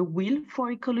expressed a will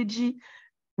for ecology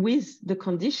with the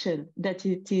condition that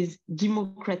it is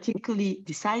democratically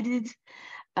decided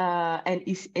and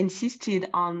is insisted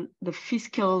on the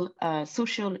fiscal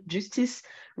social justice,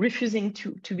 refusing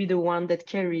to be the one that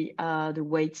carry the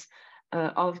weight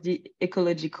of the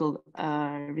ecological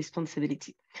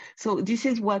responsibility. So this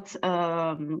is what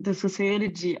the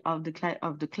sociology of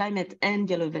the climate and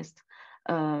Yellow Vest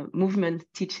movement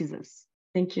teaches us.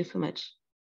 Thank you so much.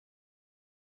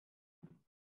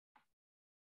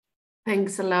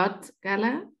 Thanks a lot,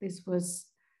 Gala. This was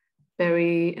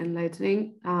very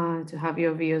enlightening to have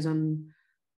your views on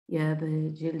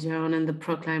the Gilets jaunes and the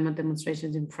pro-climate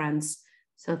demonstrations in France.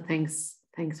 So thanks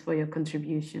for your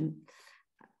contribution.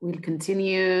 We'll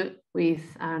continue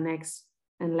with our next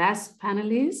and last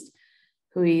panelist,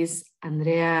 who is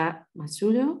Andrea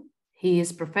Masullo. He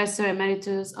is Professor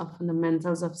Emeritus of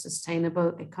Fundamentals of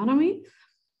Sustainable Economy.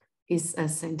 He's a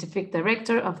scientific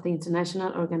director of the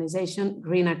international organization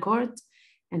Green Accord,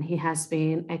 and he has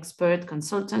been expert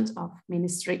consultant of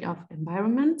Ministry of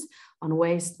Environment on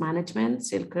waste management,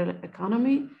 circular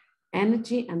economy,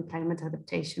 energy, and climate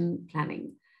adaptation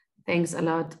planning. Thanks a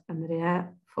lot, Andrea,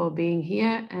 for being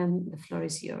here, and the floor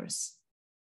is yours.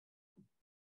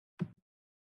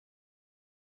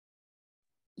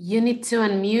 You need to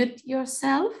unmute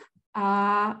yourself.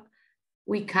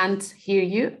 We can't hear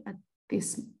you at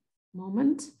this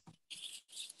moment.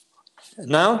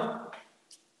 Now?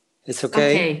 It's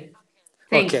okay? Okay.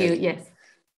 Thank you, yes.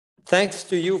 Thanks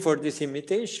to you for this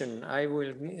invitation. I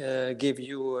will give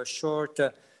you a short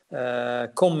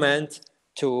comment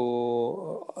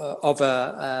of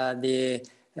the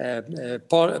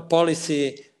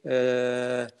policy,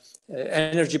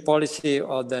 energy policy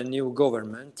of the new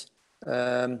government.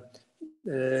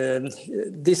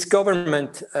 This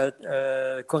government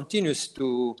continues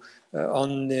to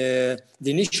on the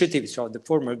initiatives of the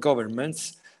former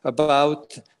governments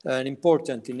about an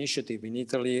important initiative in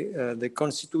Italy, the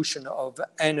constitution of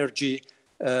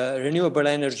renewable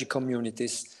energy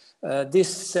communities.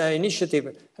 This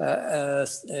initiative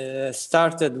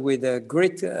started with a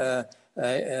great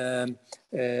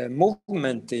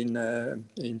movement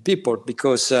in people,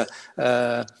 because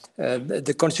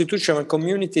the constitutional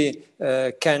community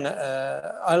can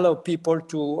allow people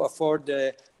to afford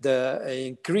the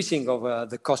increasing of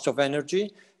the cost of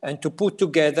energy, and to put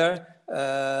together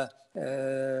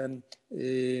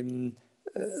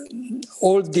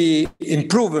all the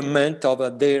improvement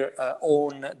of their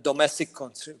own domestic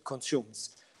consumes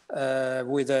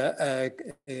with a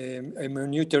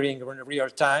monitoring in real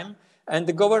time. And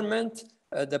the government,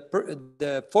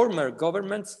 the former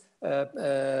governments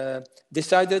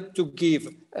decided to give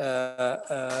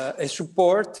a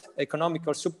support,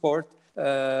 economical support,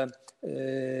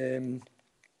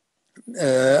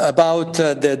 about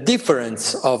the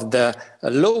difference of the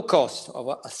low cost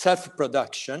of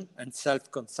self-production and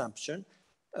self-consumption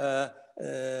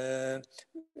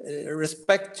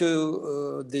respect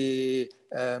to the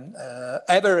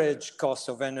average cost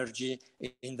of energy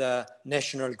in the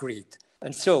national grid.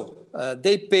 And so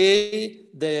they pay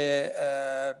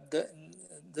the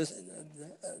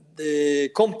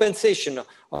compensation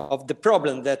of the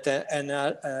problem that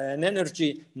an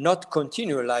energy not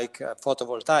continue like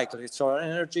photovoltaic or solar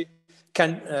energy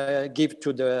can give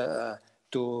to the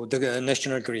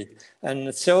national grid.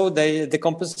 And so the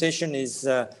compensation is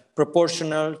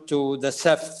proportional to the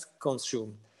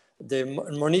self-consume. The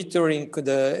monitoring,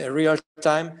 the real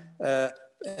time,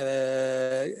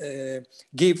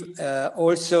 give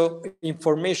also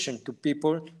information to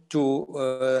people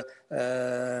to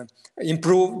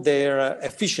improve their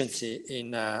efficiency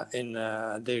in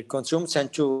their consumption,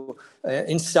 and to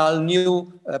install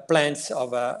new plants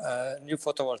of new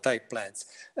photovoltaic plants.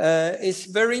 It's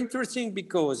very interesting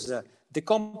because the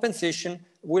compensation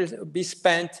will be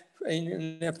spent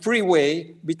in a free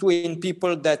way between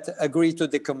people that agree to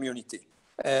the community.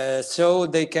 So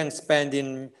they can spend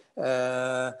in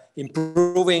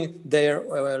improving their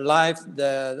life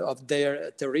of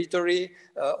their territory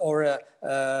or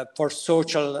for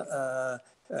social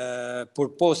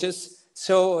purposes.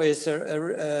 So it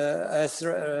has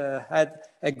had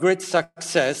a great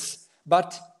success,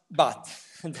 but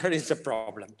there is a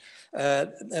problem.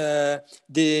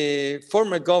 The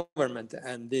former government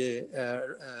and the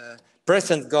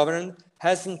present government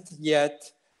hasn't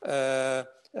yet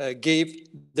gave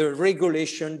the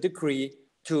regulation decree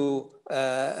to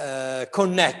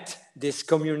connect these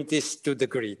communities to the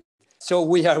grid. So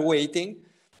we are waiting,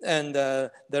 and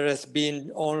there has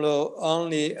been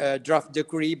only a draft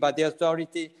decree, but the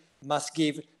authority must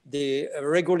give the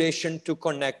regulation to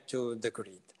connect to the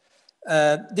grid.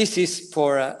 This is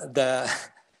for the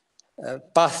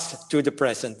past to the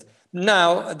present.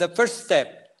 Now, the first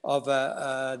step of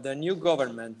the new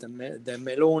government, the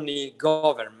Meloni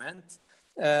government,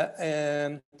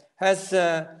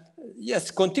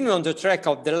 has continued on the track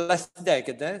of the last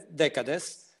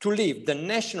decades to leave the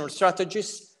national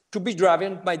strategies to be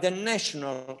driven by the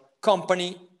national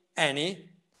company Eni,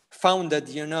 founded,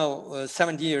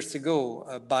 70 years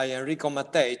ago by Enrico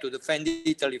Mattei to defend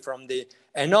Italy from the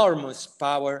enormous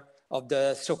power of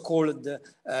the so-called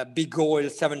big oil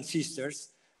Seven Sisters,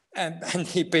 and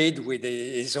he paid with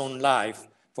his own life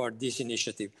for this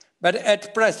initiative. But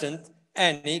at present,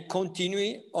 Eni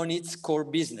continues on its core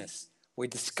business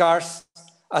with scarce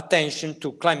attention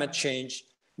to climate change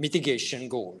mitigation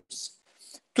goals.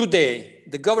 Today,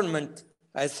 the government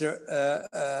has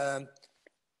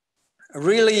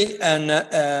really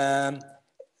an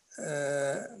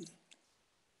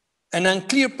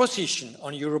unclear position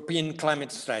on European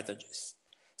climate strategies.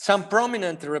 Some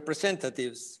prominent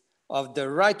representatives of the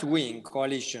right-wing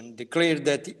coalition declared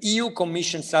that EU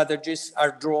Commission strategies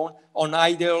are drawn on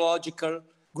ideological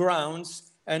grounds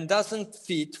and doesn't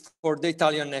fit for the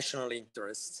Italian national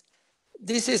interests.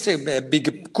 This is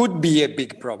could be a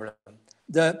big problem.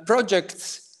 The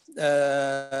projects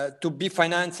to be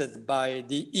financed by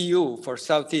the EU for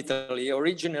South Italy,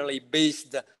 originally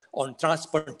based on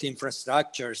transport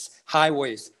infrastructures,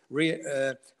 highways,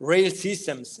 rail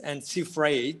systems, and sea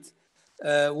freight,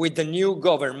 with the new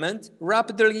government,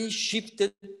 rapidly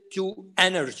shifted to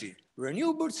energy,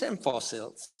 renewables and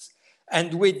fossils.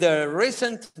 And with the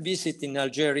recent visit in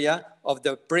Algeria of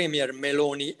the Premier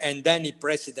Meloni and Eni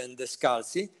President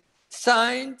Descalzi,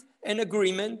 signed an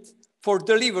agreement for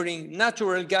delivering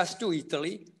natural gas to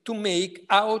Italy to make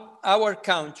our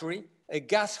country a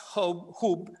gas hub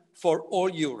for all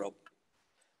Europe.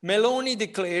 Meloni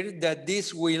declared that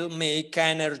this will make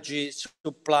energy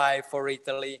supply for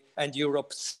Italy and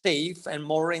Europe safe and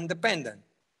more independent.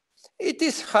 It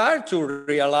is hard to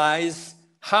realize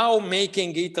how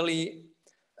making Italy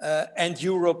and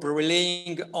Europe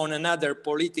relying on another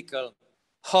political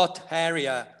hot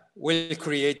area will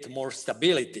create more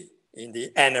stability in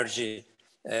the energy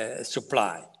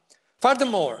supply.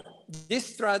 Furthermore, this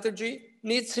strategy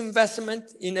needs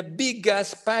investment in a big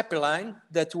gas pipeline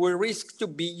that will risk to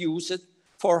be used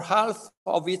for half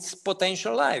of its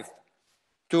potential life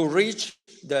to reach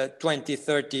the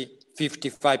 2030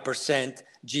 55%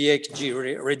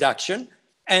 GHG reduction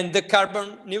and the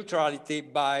carbon neutrality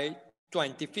by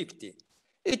 2050.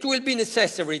 It will be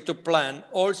necessary to plan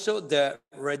also the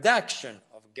reduction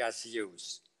of gas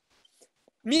use.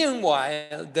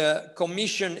 Meanwhile, the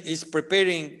Commission is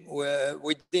preparing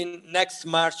within next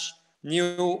March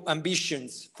new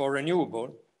ambitions for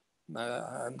renewable,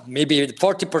 maybe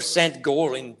 40%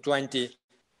 goal in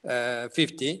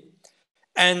 2050.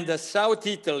 And the South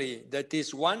Italy, that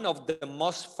is one of the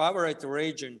most favored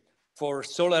regions for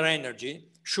solar energy,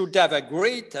 should have a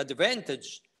great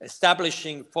advantage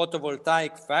establishing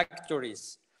photovoltaic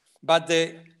factories. But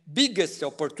the biggest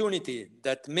opportunity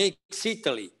that makes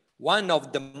Italy one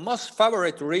of the most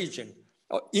favored regions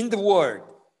in the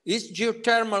world is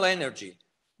geothermal energy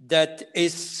that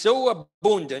is so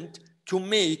abundant to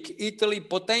make Italy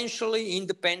potentially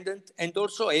independent and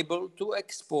also able to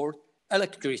export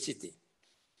electricity.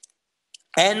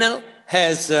 Enel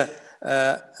has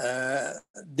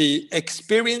the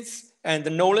experience and the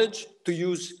knowledge to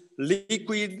use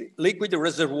liquid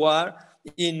reservoir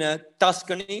in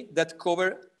Tuscany that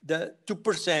cover the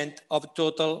 2% of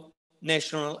total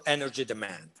national energy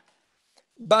demand.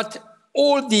 But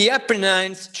all the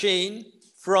Apennines chain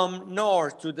from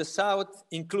north to the south,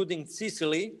 including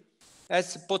Sicily,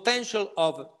 has potential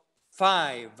of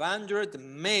 500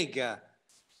 megatons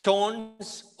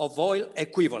of oil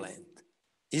equivalent.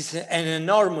 It's an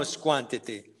enormous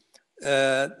quantity.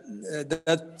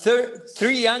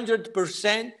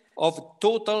 300% of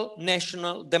total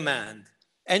national demand.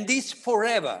 And this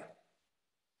forever.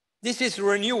 This is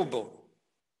renewable.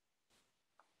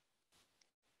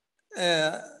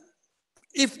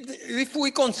 If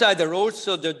we consider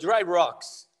also the dry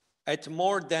rocks at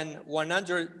more than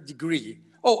 100 degrees,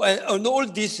 and all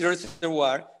this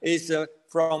reservoir is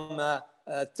from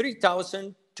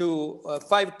 3,000 to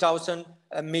 5,000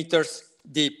 meters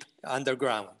deep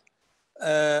underground.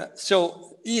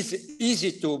 So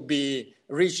easy to be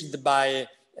reached by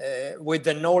with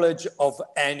the knowledge of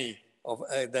any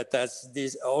that has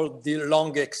this all the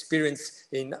long experience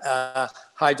in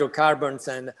hydrocarbons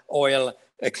and oil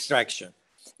extraction.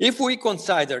 If we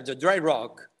consider the dry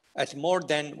rock at more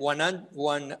than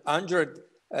 100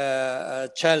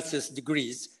 Celsius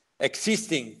degrees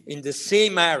existing in the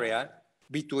same area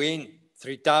between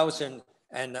 3,000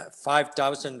 and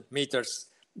 5,000 meters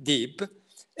deep,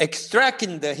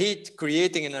 extracting the heat,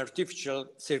 creating an artificial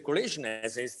circulation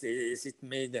as it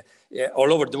made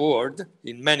all over the world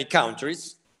in many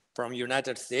countries, from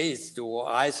United States to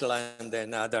Iceland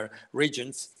and other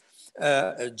regions,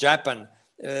 Japan.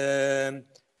 The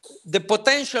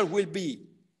potential will be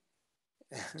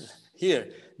here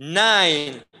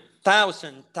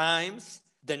 9,000 times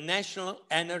the national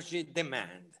energy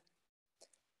demand.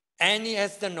 Eni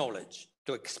has the knowledge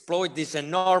to exploit this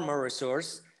enormous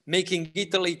resource, making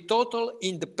Italy total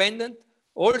independent,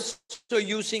 also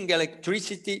using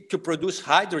electricity to produce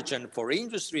hydrogen for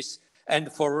industries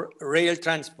and for rail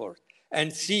transport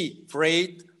and sea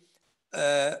freight.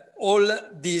 All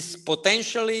this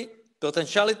potentiality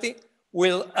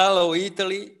will allow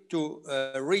Italy to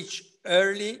reach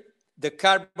early the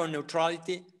carbon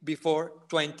neutrality before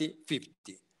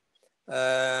 2050.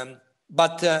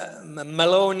 But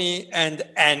Meloni and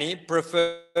Eni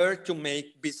prefer to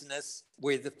make business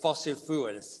with fossil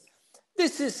fuels.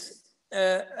 This is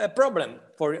a problem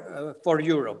for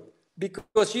Europe,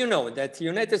 because you know that the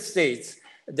United States,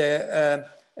 the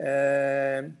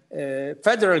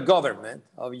federal government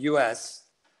of US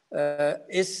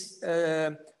is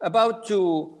about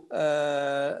to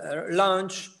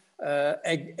launch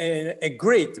a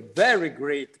very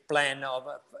great plan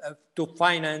to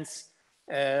finance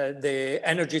the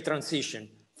energy transition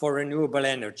for renewable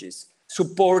energies,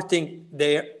 supporting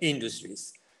their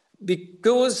industries.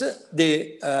 Because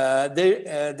the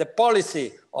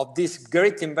policy of these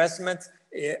great investments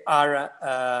are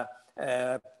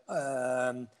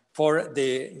for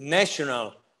the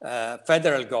national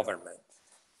federal government.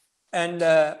 And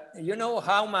you know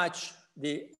how much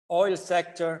the oil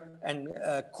sector and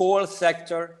coal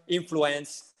sector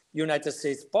influence United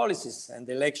States policies and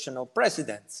the election of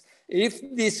presidents. If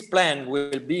this plan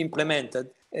will be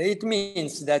implemented, it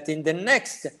means that in the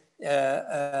next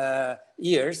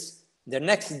years, the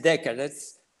next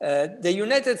decades, the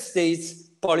United States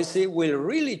policy will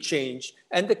really change,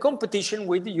 and the competition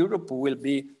with Europe will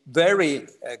be very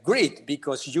great,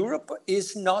 because Europe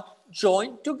is not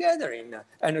joined together in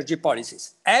energy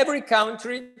policies. Every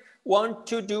country wants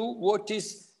to do what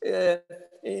is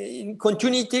in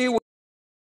continuity with.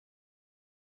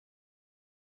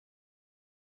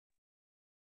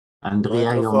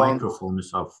 Andrea, your microphone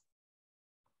is off.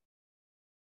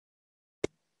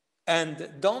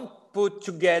 And don't put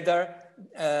together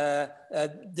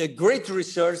the great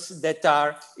resources that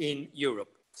are in Europe.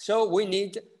 So we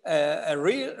need a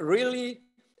really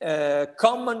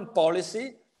common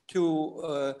policy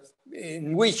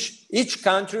in which each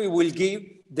country will give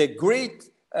the great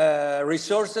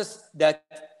resources that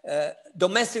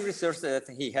domestic resources that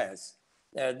he has.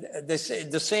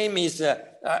 The same is,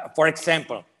 for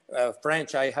example,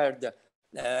 French. I heard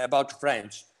about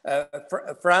French.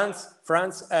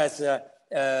 France has a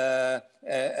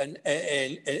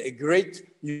great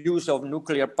use of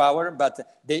nuclear power, but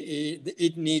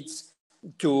it needs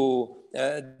to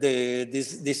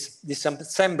this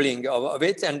assembling of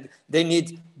it, and they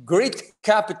need great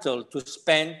capital to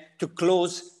spend to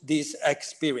close this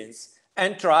experience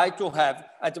and try to have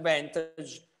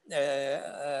advantage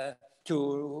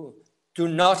to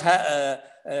not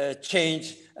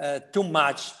change too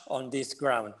much on this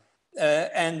ground.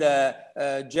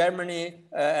 Germany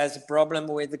has a problem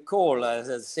with the coal,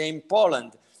 the same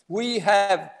Poland. We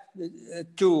have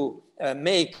to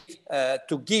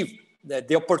give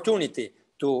the opportunity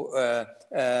to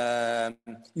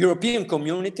European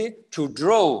community to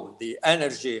draw the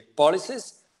energy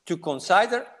policies, to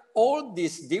consider all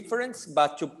these differences,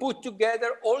 but to put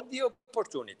together all the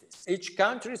opportunities, each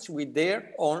country with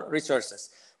their own resources.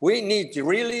 We need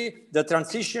really the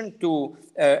transition to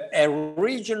a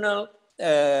regional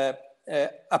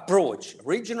approach,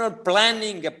 regional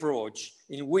planning approach,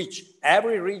 in which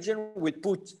every region will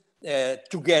put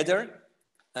together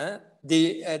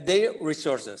their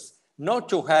resources, not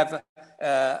to have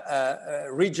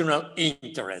regional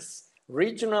interests,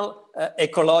 regional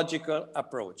ecological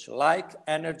approach, like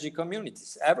energy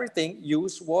communities. Everything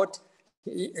use what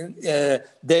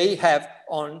they have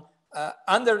on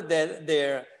under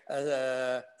their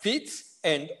feet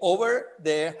and over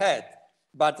their head.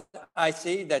 But I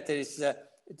say that is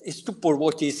to put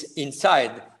what is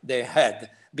inside their head,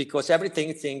 because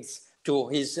everything thinks to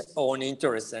his own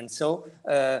interests. And so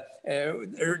the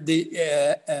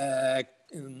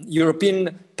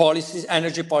European policies,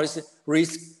 energy policy,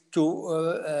 risk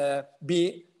to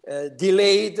be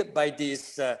delayed by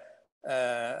this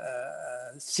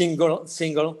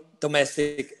single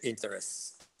domestic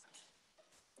interests.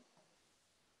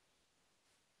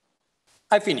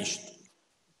 I finished.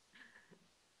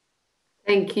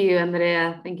 Thank you,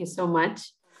 Andrea. Thank you so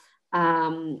much.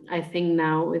 I think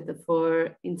now with the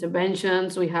 4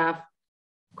 interventions, we have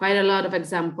quite a lot of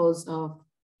examples of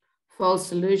false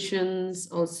solutions,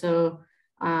 also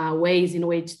ways in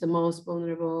which the most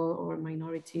vulnerable or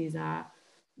minorities are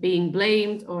being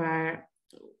blamed or are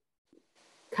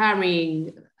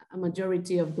carrying a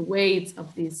majority of the weight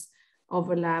of this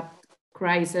overlapped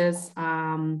crisis,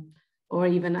 or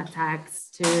even attacks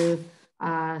to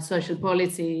social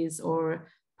policies or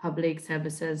public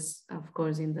services, of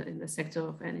course, in the sector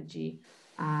of energy,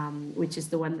 which is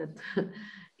the one that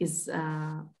is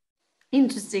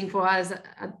interesting for us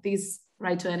at this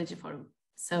Right to Energy Forum.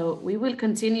 So we will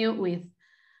continue with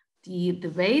the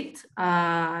debate.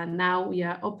 Now we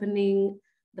are opening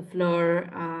the floor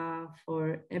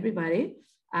for everybody.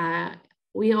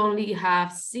 We only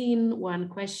have seen one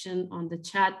question on the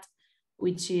chat,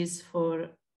 which is for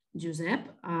Josep.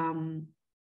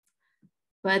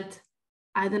 But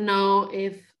I don't know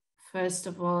if, first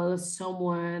of all,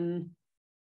 someone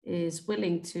is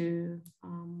willing to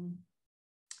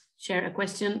share a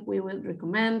question. We will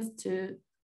recommend to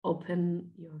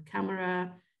open your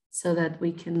camera so that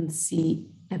we can see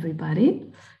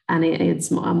everybody. And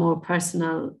it's a more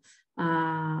personal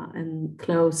and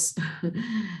close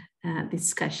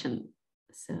discussion.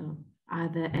 So are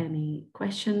there any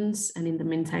questions? And in the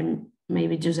meantime,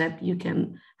 maybe Josep, you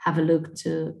can have a look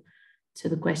to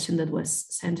the question that was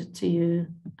sent to you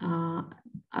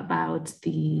about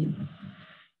the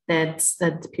debts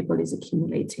that people is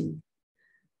accumulating.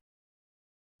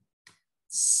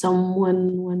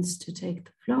 Someone wants to take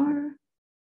the floor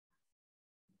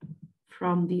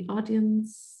from the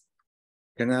audience?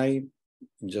 Can I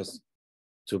just,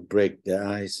 to break the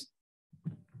ice,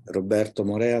 Roberto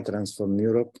Morea, Transform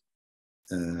Europe.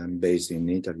 I'm based in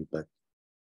Italy, but...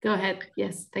 Go ahead,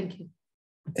 yes, thank you.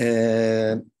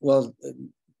 Well,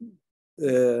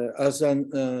 as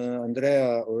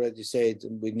Andrea already said,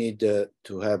 we need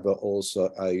to have also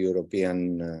a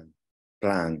European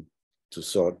plan to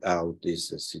sort out this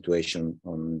situation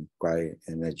on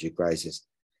energy crisis.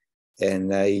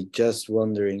 And I just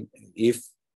wondering if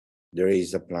there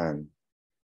is a plan,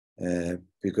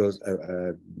 because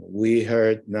we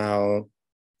heard now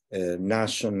a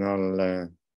national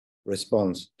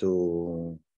response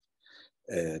to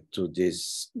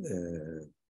this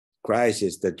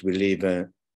crisis that we live at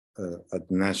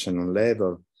national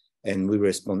level, and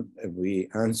we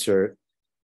answer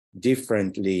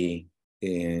differently.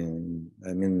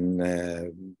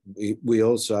 We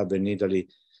also have in Italy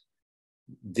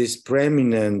this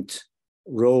preeminent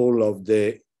role of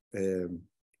the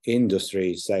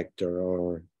industry sector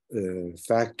or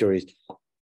factories.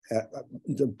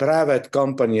 The private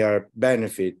company are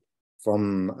benefit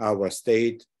from our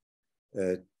state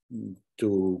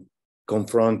to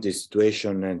confront the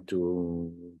situation and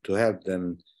to help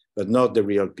them, but not the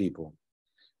real people.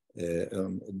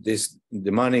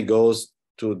 The money goes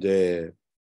to the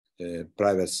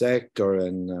private sector,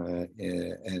 and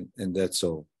that's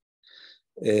all.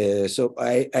 So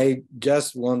I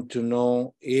just want to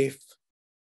know if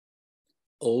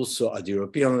also at the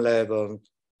European level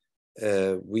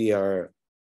there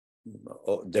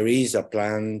is a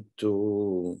plan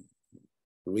to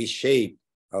reshape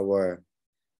our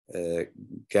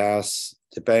gas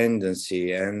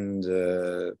dependency and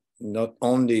not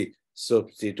only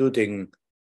substituting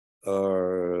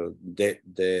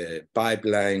the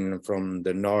pipeline from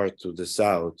the north to the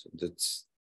south. That's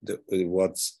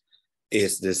what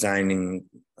is designing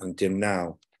until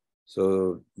now.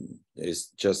 So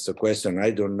it's just a question.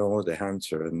 I don't know the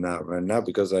answer right now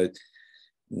because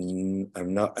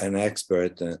I'm not an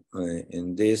expert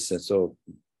in this, and so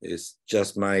it's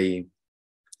just my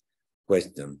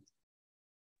question.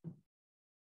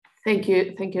 Thank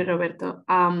you, Roberto.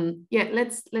 Yeah,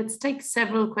 let's take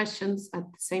several questions at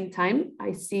the same time.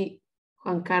 I see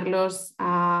Juan Carlos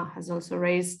has also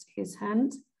raised his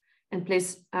hand, and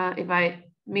please, if I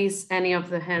miss any of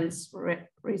the hands for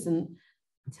reason,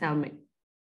 tell me.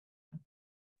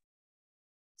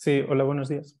 Sí, hola, buenos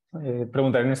días.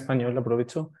 Preguntar en español,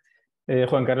 aprovecho.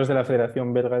 Juan Carlos de la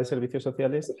Federación Belga de Servicios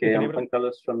Sociales. Okay, I'm Juan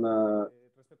Carlos from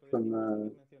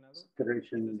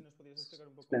Federation,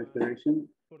 Spanish Federation.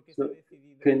 So,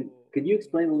 could you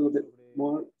explain a little bit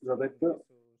more, Roberto,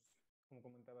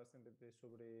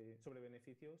 sobre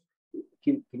beneficios.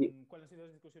 ¿Cuáles han sido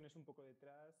las discusiones un poco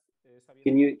detrás,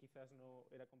 sabiendo que quizás no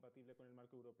era compatible con el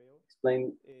marco europeo?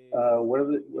 Explain what are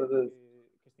the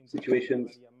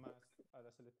situations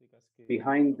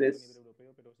behind this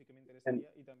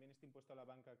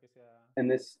and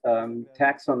this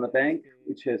tax on the bank,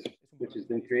 which has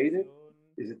been created?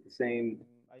 Is it the same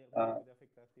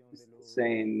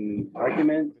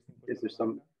argument? Is there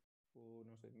some?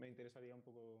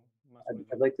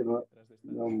 I'd like to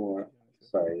know more.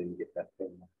 Sorry, I didn't get that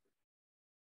from.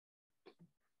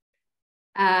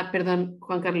 Perdón,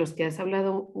 Juan Carlos, que has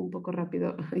hablado un poco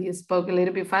rápido. You spoke a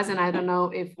little bit fast, and I don't know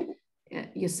if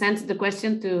you sent the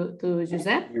question to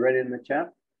Josep. You write it in the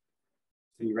chat.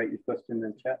 Can you write your question in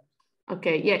the chat?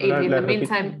 Okay, yeah.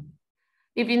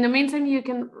 If in the meantime you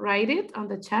can write it on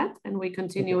the chat, and we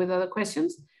continue with other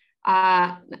questions.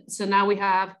 So now we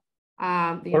have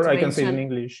the or I can say it in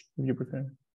English if you prefer.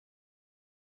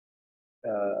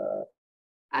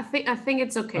 I think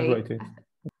it's okay.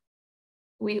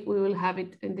 We will have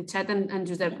it in the chat, and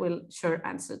Josep will sure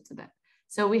answer to that.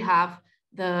 So we have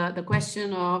the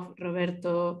question of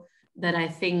Roberto that I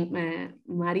think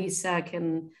Marisa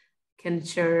can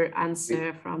sure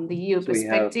answer from the EU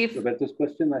perspective. We have Roberto's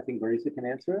question. I think Marisa can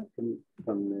answer from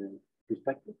the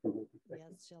perspective.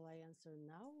 Yes, shall I answer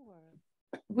now? Or?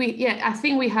 I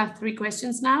think we have 3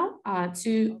 questions now.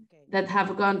 Two that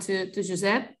have gone to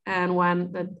Josep, and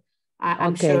one that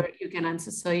I'm sure you can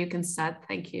answer. So you can start.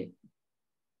 Thank you.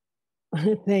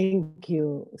 Thank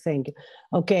you.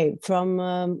 Okay, from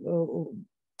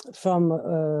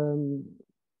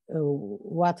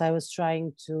what I was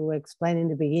trying to explain in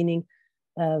the beginning,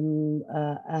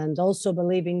 and also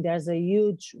believing there's a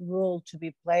huge role to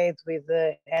be played with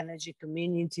the energy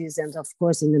communities, and of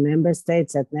course in the member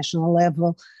states at national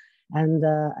level, and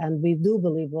we do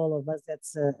believe, all of us,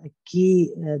 that's a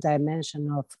key dimension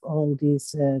of all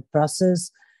this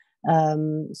process.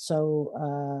 So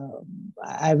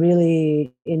I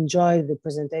really enjoyed the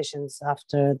presentations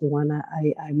after the one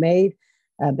I made,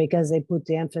 because they put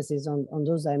the emphasis on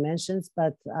those dimensions.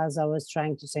 But as I was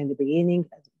trying to say in the beginning,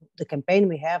 the campaign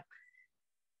we have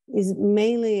is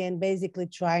mainly and basically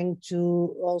trying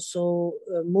to also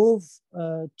move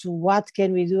to what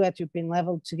can we do at European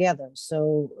level together.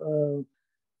 So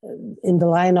in the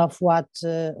line of what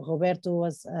Roberto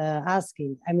was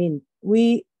asking, I mean,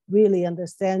 we really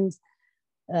understand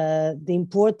the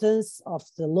importance of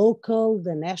the local,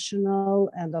 the national,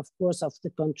 and of course of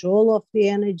the control of the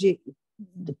energy,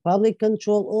 the public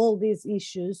control, all these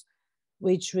issues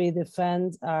which we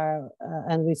defend are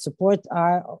and we support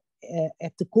are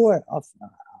at the core of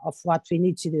what we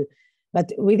need to do.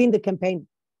 But within the campaign,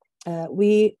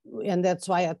 and that's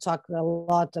why I talk a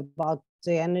lot about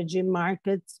the energy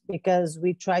markets, because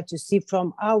we try to see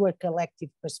from our collective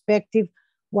perspective,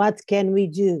 what can we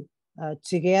do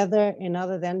together in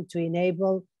order then to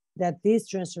enable that these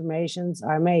transformations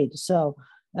are made. So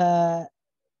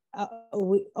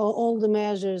all the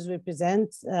measures we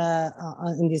present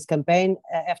in this campaign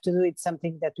have to do with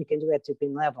something that we can do at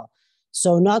European level.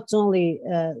 So not only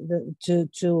to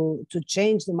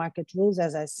change the market rules,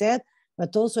 as I said,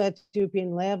 but also at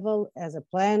European level as a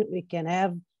plan, we can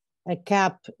have a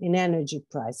cap in energy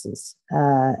prices.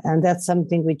 And that's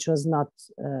something which was not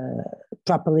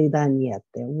properly done yet.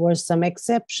 There were some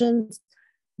exceptions,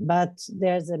 but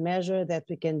there's a measure that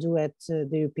we can do at the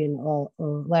European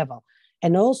level.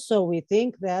 And also we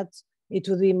think that it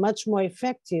would be much more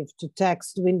effective to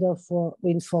tax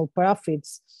windfall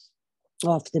profits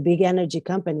of the big energy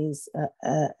companies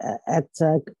at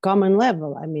a common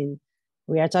level. I mean,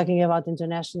 we are talking about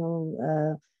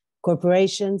international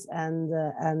corporations, and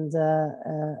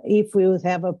if we would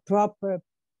have a proper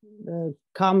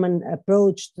common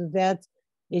approach to that,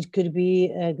 it could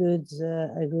be a good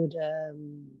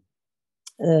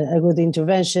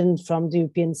intervention from the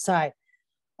European side.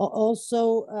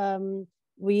 Also,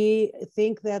 we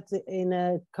think that in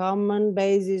a common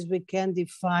basis, we can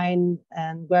define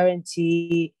and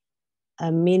guarantee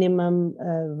a minimum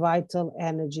vital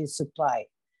energy supply.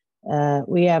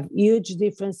 We have huge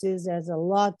differences. There's a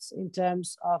lot in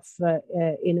terms of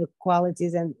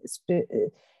inequalities and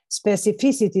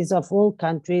specificities of all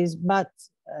countries, but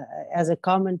as a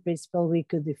common principle we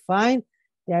could define,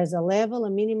 there's a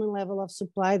minimum level of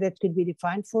supply that could be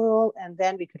defined for all, and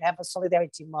then we could have a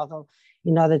solidarity model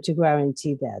in order to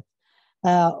guarantee that.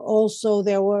 Also,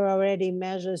 there were already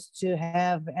measures to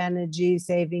have energy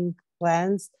saving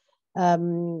plans.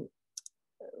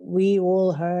 We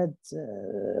all heard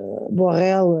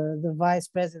Borrell, the vice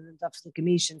president of the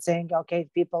commission, saying, okay,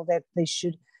 people, that they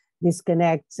should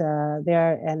disconnect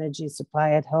their energy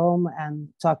supply at home, and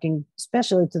talking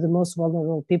especially to the most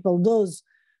vulnerable people, those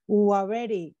who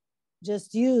already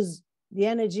just use the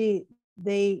energy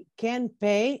they can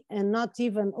pay and not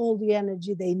even all the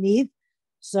energy they need.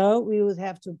 So we would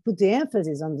have to put the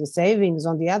emphasis on the savings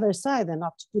on the other side and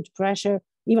not to put pressure,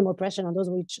 even more pressure on those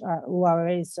who are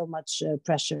already so much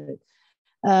pressured.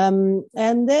 And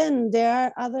then there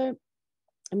are other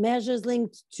measures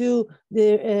linked to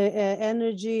the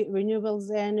renewables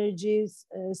energies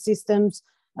systems.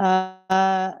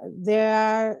 There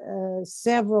are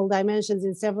several dimensions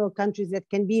in several countries that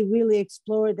can be really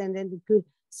explored, and then we could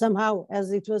somehow,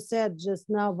 as it was said just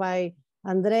now by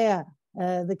Andrea,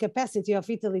 the capacity of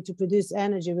Italy to produce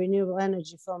energy, renewable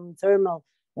energy from thermal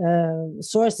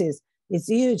sources is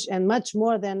huge, and much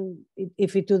more than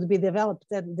if it would be developed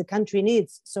that the country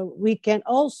needs. So we can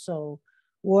also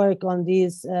work on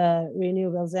these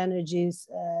renewables energies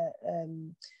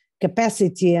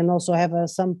capacity and also have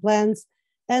some plans.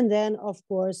 And then, of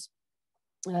course,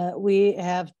 we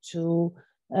have to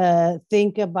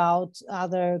think about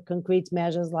other concrete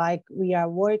measures, like we are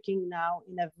working now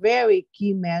in a very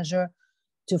key measure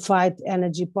to fight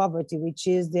energy poverty, which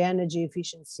is the energy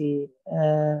efficiency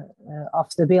of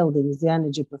the buildings, the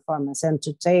energy performance, and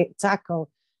to tackle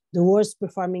the worst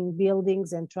performing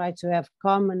buildings and try to have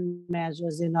common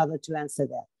measures in order to answer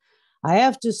that. I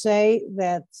have to say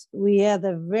that we had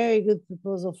a very good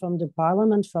proposal from the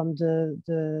Parliament, from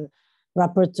the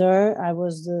rapporteur. I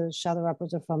was the shadow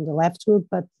rapporteur from the left group,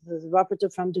 but the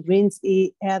rapporteur from the Greens,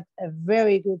 he had a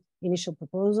very good initial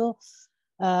proposal,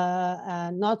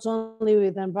 not only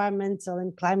with environmental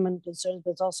and climate concerns,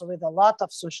 but also with a lot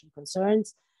of social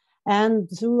concerns. And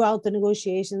throughout the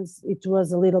negotiations, it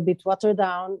was a little bit watered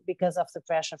down because of the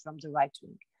pressure from the right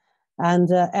wing.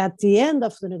 And at the end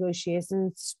of the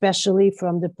negotiations, especially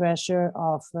from the pressure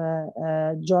of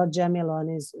Giorgia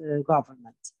Meloni's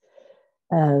government.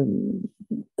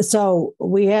 So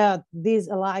we had this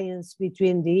alliance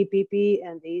between the EPP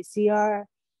and the ECR,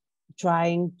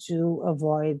 trying to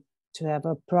avoid to have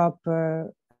a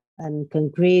proper and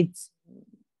concrete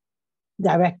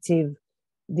directive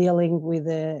dealing with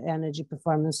the energy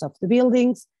performance of the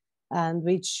buildings, and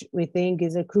which we think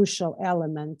is a crucial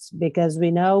element, because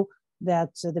we know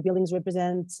that the buildings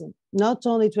represent not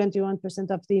only 21%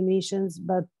 of the emissions,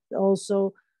 but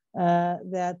also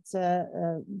that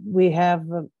we have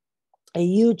a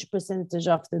huge percentage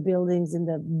of the buildings in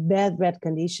the bad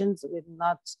conditions, with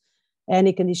not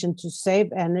any condition to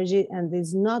save energy. And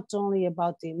it's not only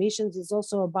about the emissions, it's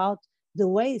also about the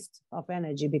waste of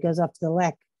energy because of the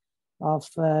lack of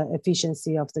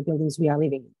efficiency of the buildings we are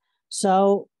living in.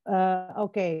 So,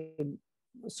 okay,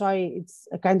 sorry, it's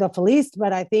a kind of a list,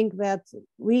 but I think that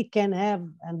we can have,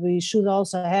 and we should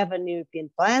also have, an European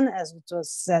plan, as it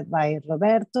was said by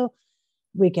Roberto.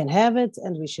 We can have it,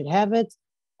 and we should have it.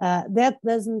 That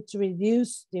doesn't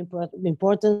reduce the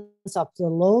importance of the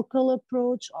local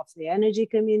approach, of the energy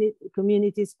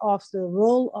communities, of the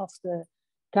role of the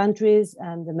countries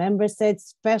and the member states,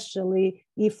 especially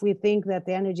if we think that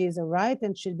the energy is a right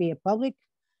and should be a public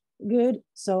good.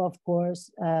 So, of course,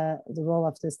 the role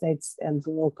of the states and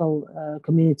the local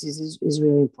communities is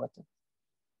really important.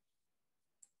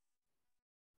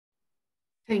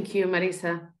 Thank you,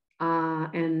 Marisa.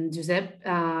 And Josep,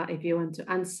 if you want to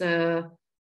answer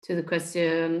to the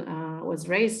question was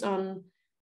raised on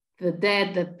the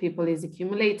debt that people is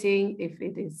accumulating, if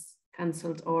it is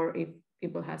cancelled or if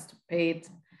people has to pay it,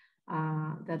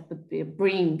 that would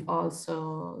bring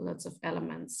also lots of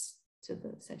elements to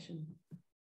the session.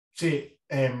 Sí,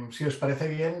 si os parece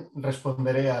bien,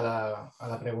 responderé a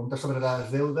la pregunta sobre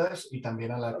las deudas y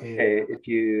también a la que... Okay, if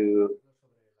you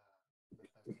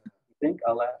think,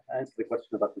 I'll answer the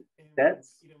question about the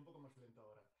debts.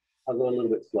 I'll go a little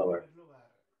bit slower.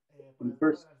 In the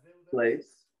first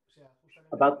place,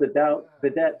 about the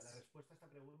debts,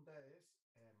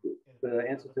 the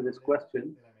answer to this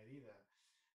question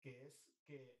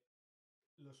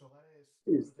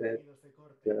is that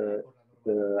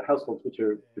the households which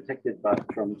are protected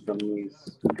from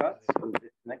these cuts, from the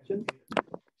disconnection,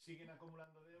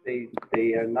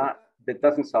 they are not, that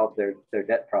doesn't solve their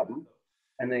debt problem,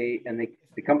 and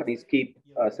the companies keep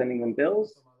sending them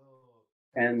bills,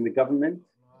 and the government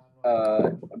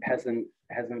hasn't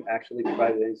actually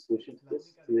provided any solution to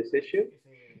this issue.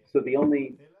 So the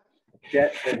only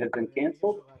debt that has been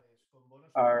canceled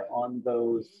are on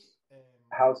those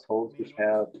households which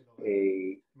have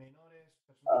a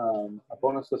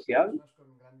bonus social,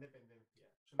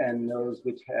 and those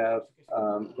which have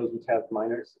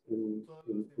minors in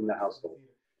the household.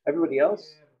 Everybody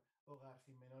else,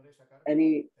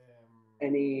 any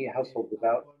household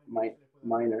without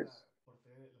minors,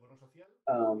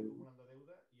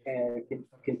 and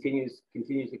continues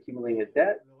accumulating a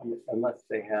debt unless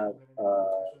they have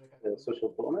the social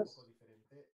bonus.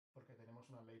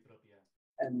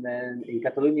 And then in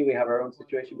Catalonia, we have our own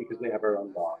situation because we have our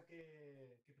own law.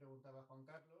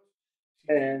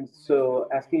 And so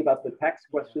asking about the tax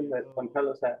question that Juan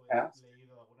Carlos asked,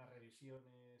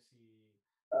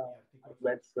 I've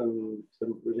read some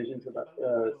revisions about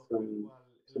some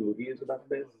reviews about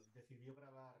this,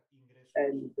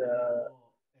 and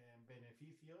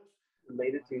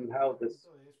related to how the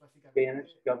Spanish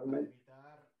government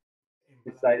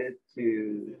decided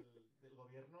to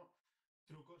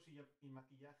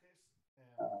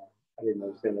I didn't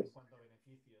understand this.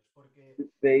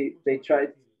 They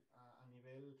tried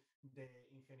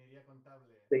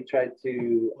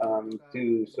to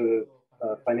do sort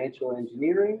of financial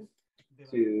engineering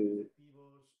to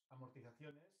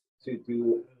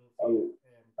do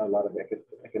a lot of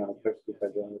economic purposes, which I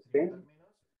don't understand,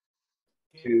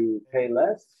 to pay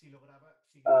less.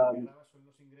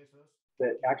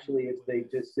 But actually, if they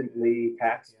just simply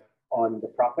taxed on the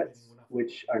profits,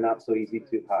 which are not so easy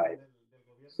to hide.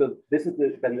 So this has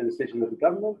been the decision of the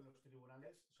government,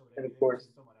 and of course,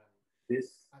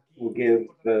 this will give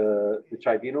the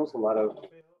tribunals a lot of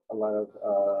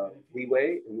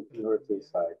leeway in order to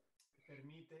decide.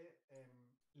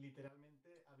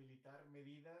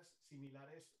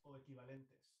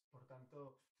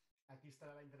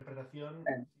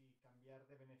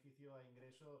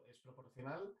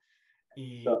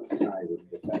 And so, I would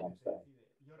get that on side.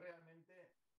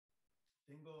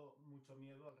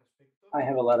 I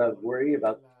have a lot of worry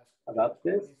about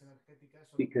this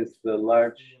because the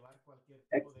large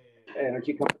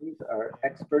energy companies are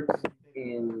experts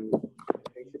in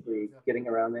basically getting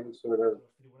around any sort of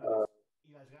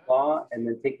law and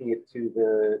then taking it to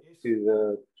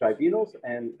the tribunals.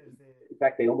 And in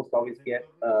fact, they almost always get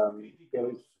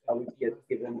given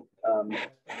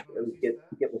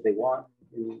get what they want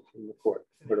in the court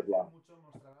of law.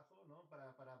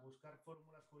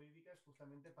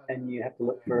 And you have to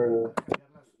look for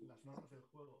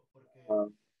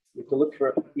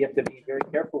you have to be very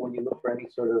careful when you look for any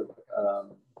sort of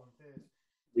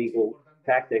legal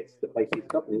tactics to fight these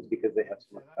companies because they have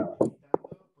so much power.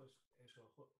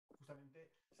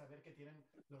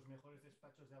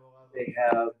 They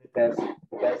have the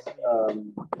best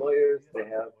lawyers.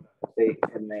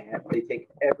 They take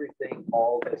everything,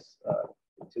 all this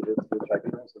to the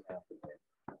tribunals and have to pay.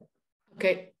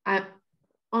 Okay,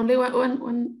 only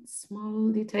one small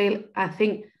detail. I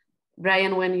think,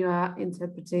 Brian, when you are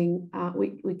interpreting,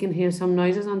 we can hear some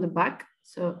noises on the back.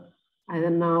 So I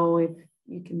don't know if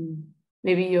you can,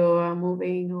 maybe you're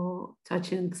moving or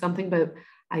touching something, but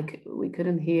we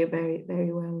couldn't hear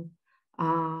very well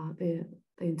the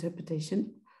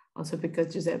interpretation. Also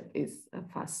because Josep is a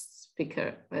fast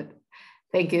speaker. But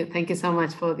thank you so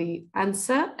much for the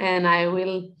answer. And I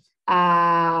will.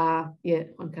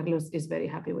 Juan Carlos is very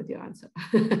happy with your answer.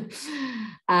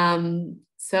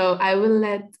 So I will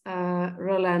let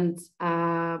Roland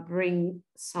bring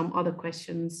some other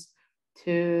questions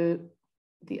to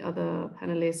the other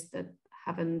panelists that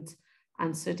haven't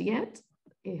answered yet.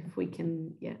 If we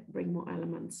can, bring more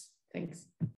elements. Thanks.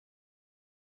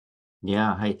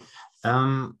 Yeah, hi.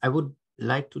 I would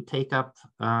like to take up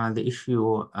the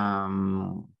issue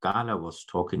Gala was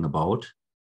talking about.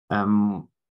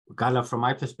 Gala, from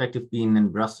my perspective, being in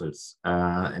Brussels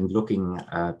and looking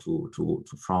to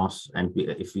France, and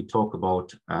if we talk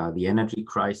about the energy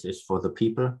crisis for the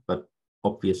people, but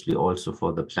obviously also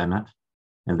for the planet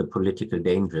and the political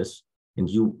dangers, and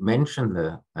you mentioned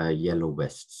the yellow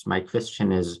vests. My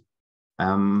question is,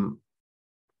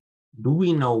 do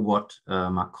we know what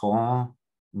Macron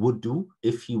would do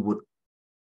if he would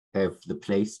have the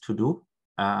place to do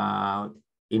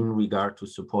in regard to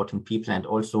supporting people, and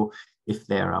also if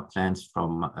there are plans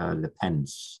from Le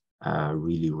Pen's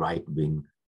really right-wing,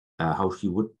 how she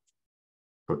would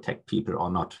protect people or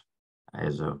not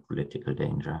as a political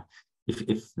danger?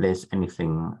 If there's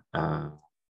anything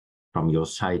from your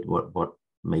side, what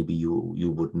maybe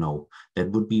you would know.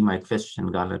 That would be my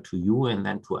question, Gala, to you. And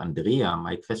then to Andrea,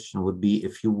 my question would be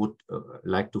if you would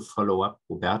like to follow up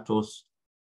Roberto's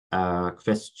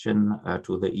question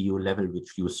to the EU level,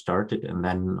 which you started, and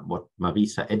then what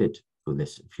Marisa added to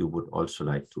this, if you would also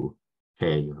like to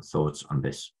share your thoughts on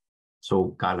this.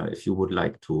 So Gala, if you would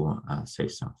like to say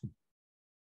something.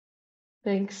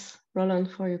 Thanks,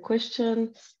 Roland, for your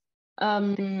question.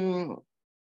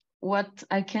 What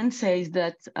I can say is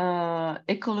that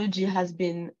ecology has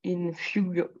been in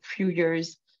few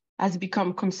years has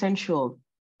become consensual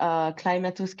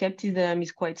climato-skepticism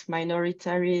is quite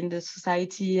minoritary in the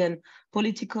society, and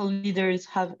political leaders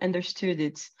have understood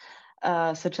it,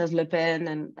 such as Le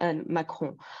Pen and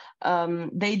Macron.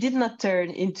 They did not turn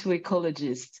into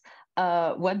ecologists.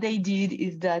 What they did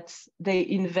is that they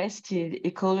invested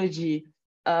ecology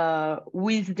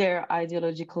with their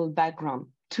ideological background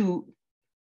to,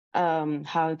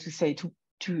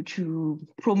 to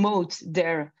promote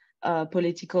their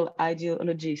political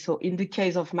ideology. So in the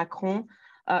case of Macron,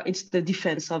 it's the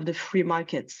defense of the free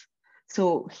markets.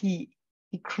 So he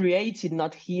created,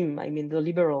 not him, I mean the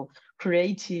liberal,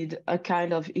 created a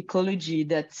kind of ecology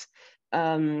that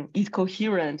is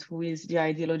coherent with the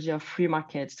ideology of free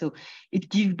markets. So it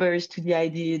gives birth to the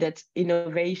idea that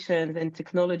innovations and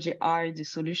technology are the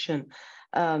solution.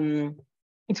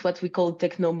 It's what we call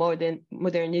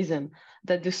techno-modernism,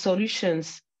 that the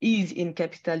solutions is in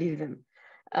capitalism.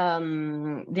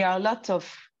 There are a lot of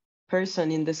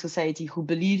persons in the society who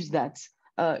believes that.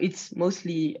 It's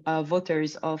mostly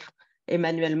voters of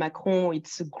Emmanuel Macron.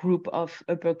 It's a group of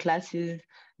upper classes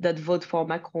that vote for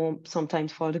Macron,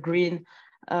 sometimes for the Green,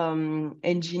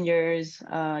 engineers,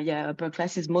 upper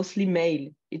classes, mostly male.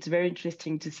 It's very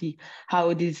interesting to see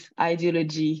how this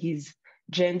ideology is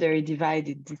gender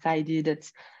divided, this idea that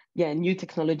new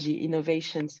technology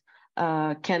innovations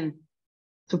can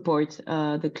support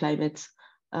the climate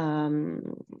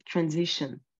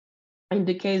transition. In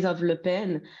the case of Le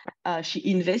Pen, she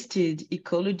invested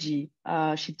ecology.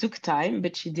 She took time,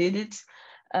 but she did it.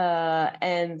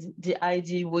 And the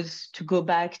idea was to go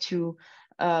back to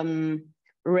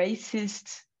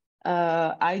racist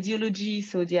ideology.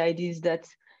 So the idea is that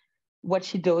what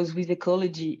she does with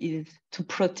ecology is to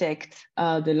protect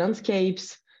the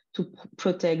landscapes, to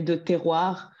protect the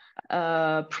terroir,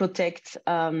 protect,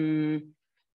 the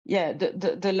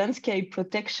landscape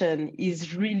protection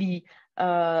is really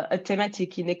a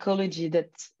thematic in ecology that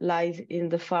lies in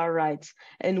the far right.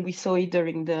 And we saw it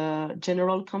during the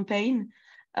general campaign.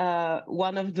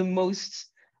 One of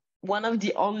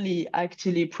the only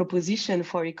actually proposition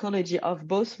for ecology of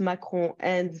both Macron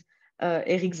and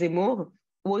Éric Zemmour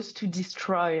was to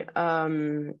destroy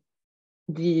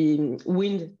the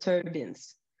wind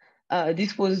turbines.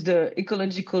 This was the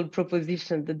ecological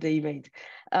proposition that they made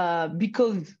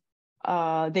because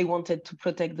they wanted to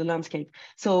protect the landscape.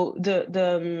 So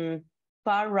the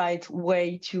far right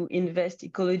way to invest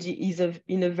ecology is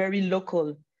in a very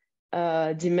local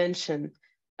dimension,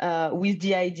 with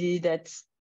the idea that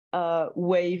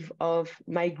wave of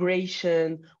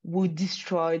migration would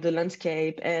destroy the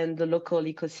landscape and the local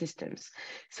ecosystems.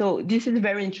 So this is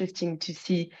very interesting to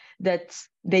see that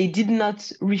they did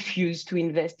not refuse to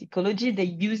invest ecology. They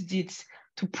used it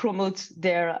to promote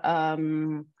their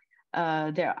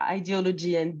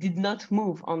ideology and did not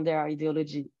move on their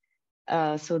ideology.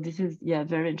 So this is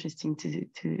very interesting to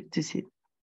see.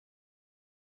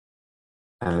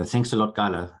 Thanks a lot,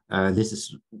 Gala. This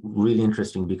is really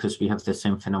interesting because we have the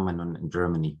same phenomenon in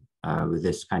Germany with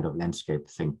this kind of landscape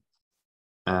thing.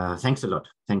 Thanks a lot.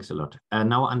 Thanks a lot.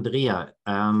 Now, Andrea,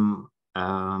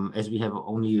 as we have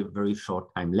only a very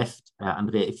short time left,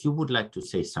 Andrea, if you would like to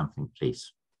say something,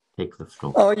 please take the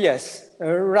floor. Oh, yes,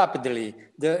 rapidly.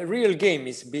 The real game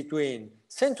is between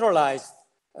centralized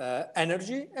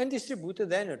energy and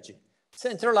distributed energy.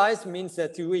 Centralized means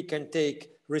that we can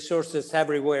take resources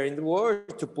everywhere in the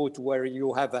world to put where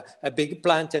you have a big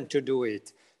plant and to do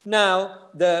it. Now,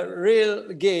 the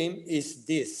real game is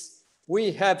this.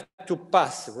 We have to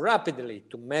pass rapidly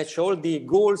to match all the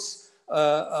goals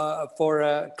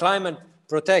for climate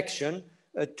protection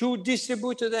to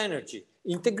distributed energy,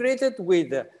 integrated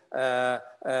with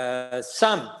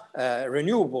some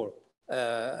renewable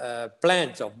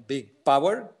plants of big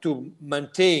power to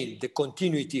maintain the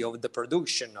continuity of the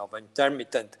production of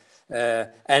intermittent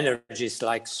energies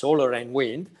like solar and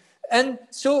wind, and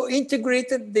so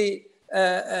integrated the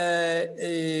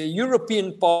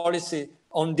European policy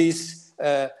on this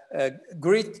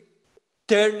great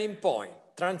turning point.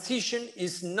 Transition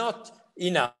is not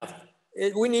enough.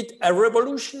 We need a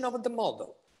revolution of the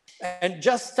model. And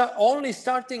just only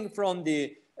starting from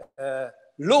the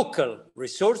local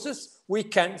resources, we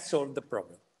can solve the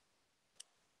problem.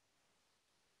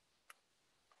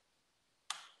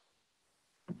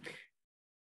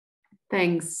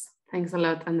 Thanks. Thanks a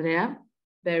lot, Andrea.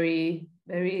 Very,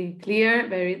 very clear,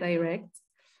 very direct.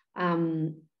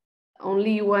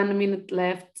 Only 1 minute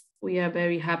left. We are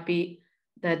very happy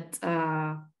that,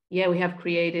 we have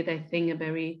created, I think, a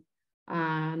very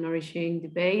nourishing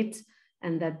debate,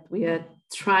 and that we are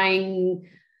trying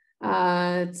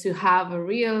to have a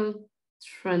real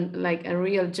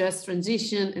just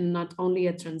transition and not only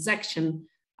a transaction,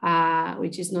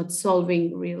 which is not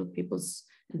solving real people's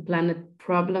and planet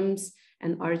problems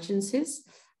and urgencies.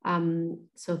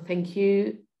 So thank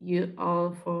you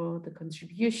all for the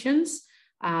contributions.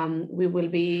 We will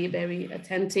be very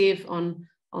attentive on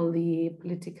all the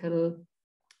political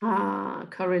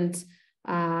current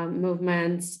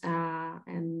movements,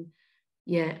 and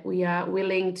yeah, we are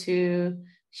willing to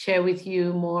share with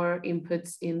you more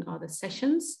inputs in other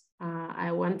sessions.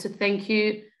 I want to thank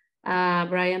you,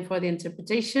 Brian, for the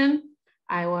interpretation.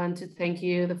 I want to thank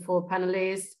you, the 4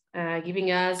 panelists,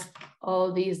 giving us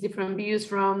all these different views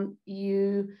from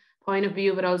EU point of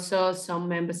view, but also some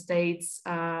member states'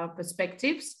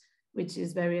 perspectives, which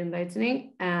is very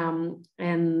enlightening.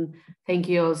 And thank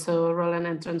you also, Roland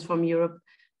and Transform Europe,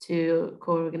 to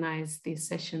co-organize this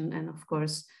session, and of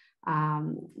course,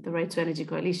 the Right to Energy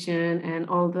Coalition and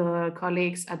all the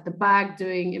colleagues at the back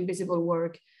doing invisible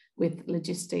work with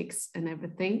logistics and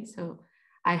everything. So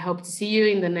I hope to see you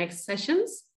in the next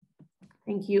sessions.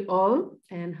 Thank you all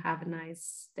and have a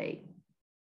nice day.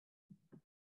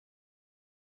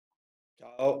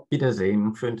 Ciao.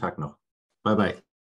 Wiedersehen, schönen Tag noch. Bye bye.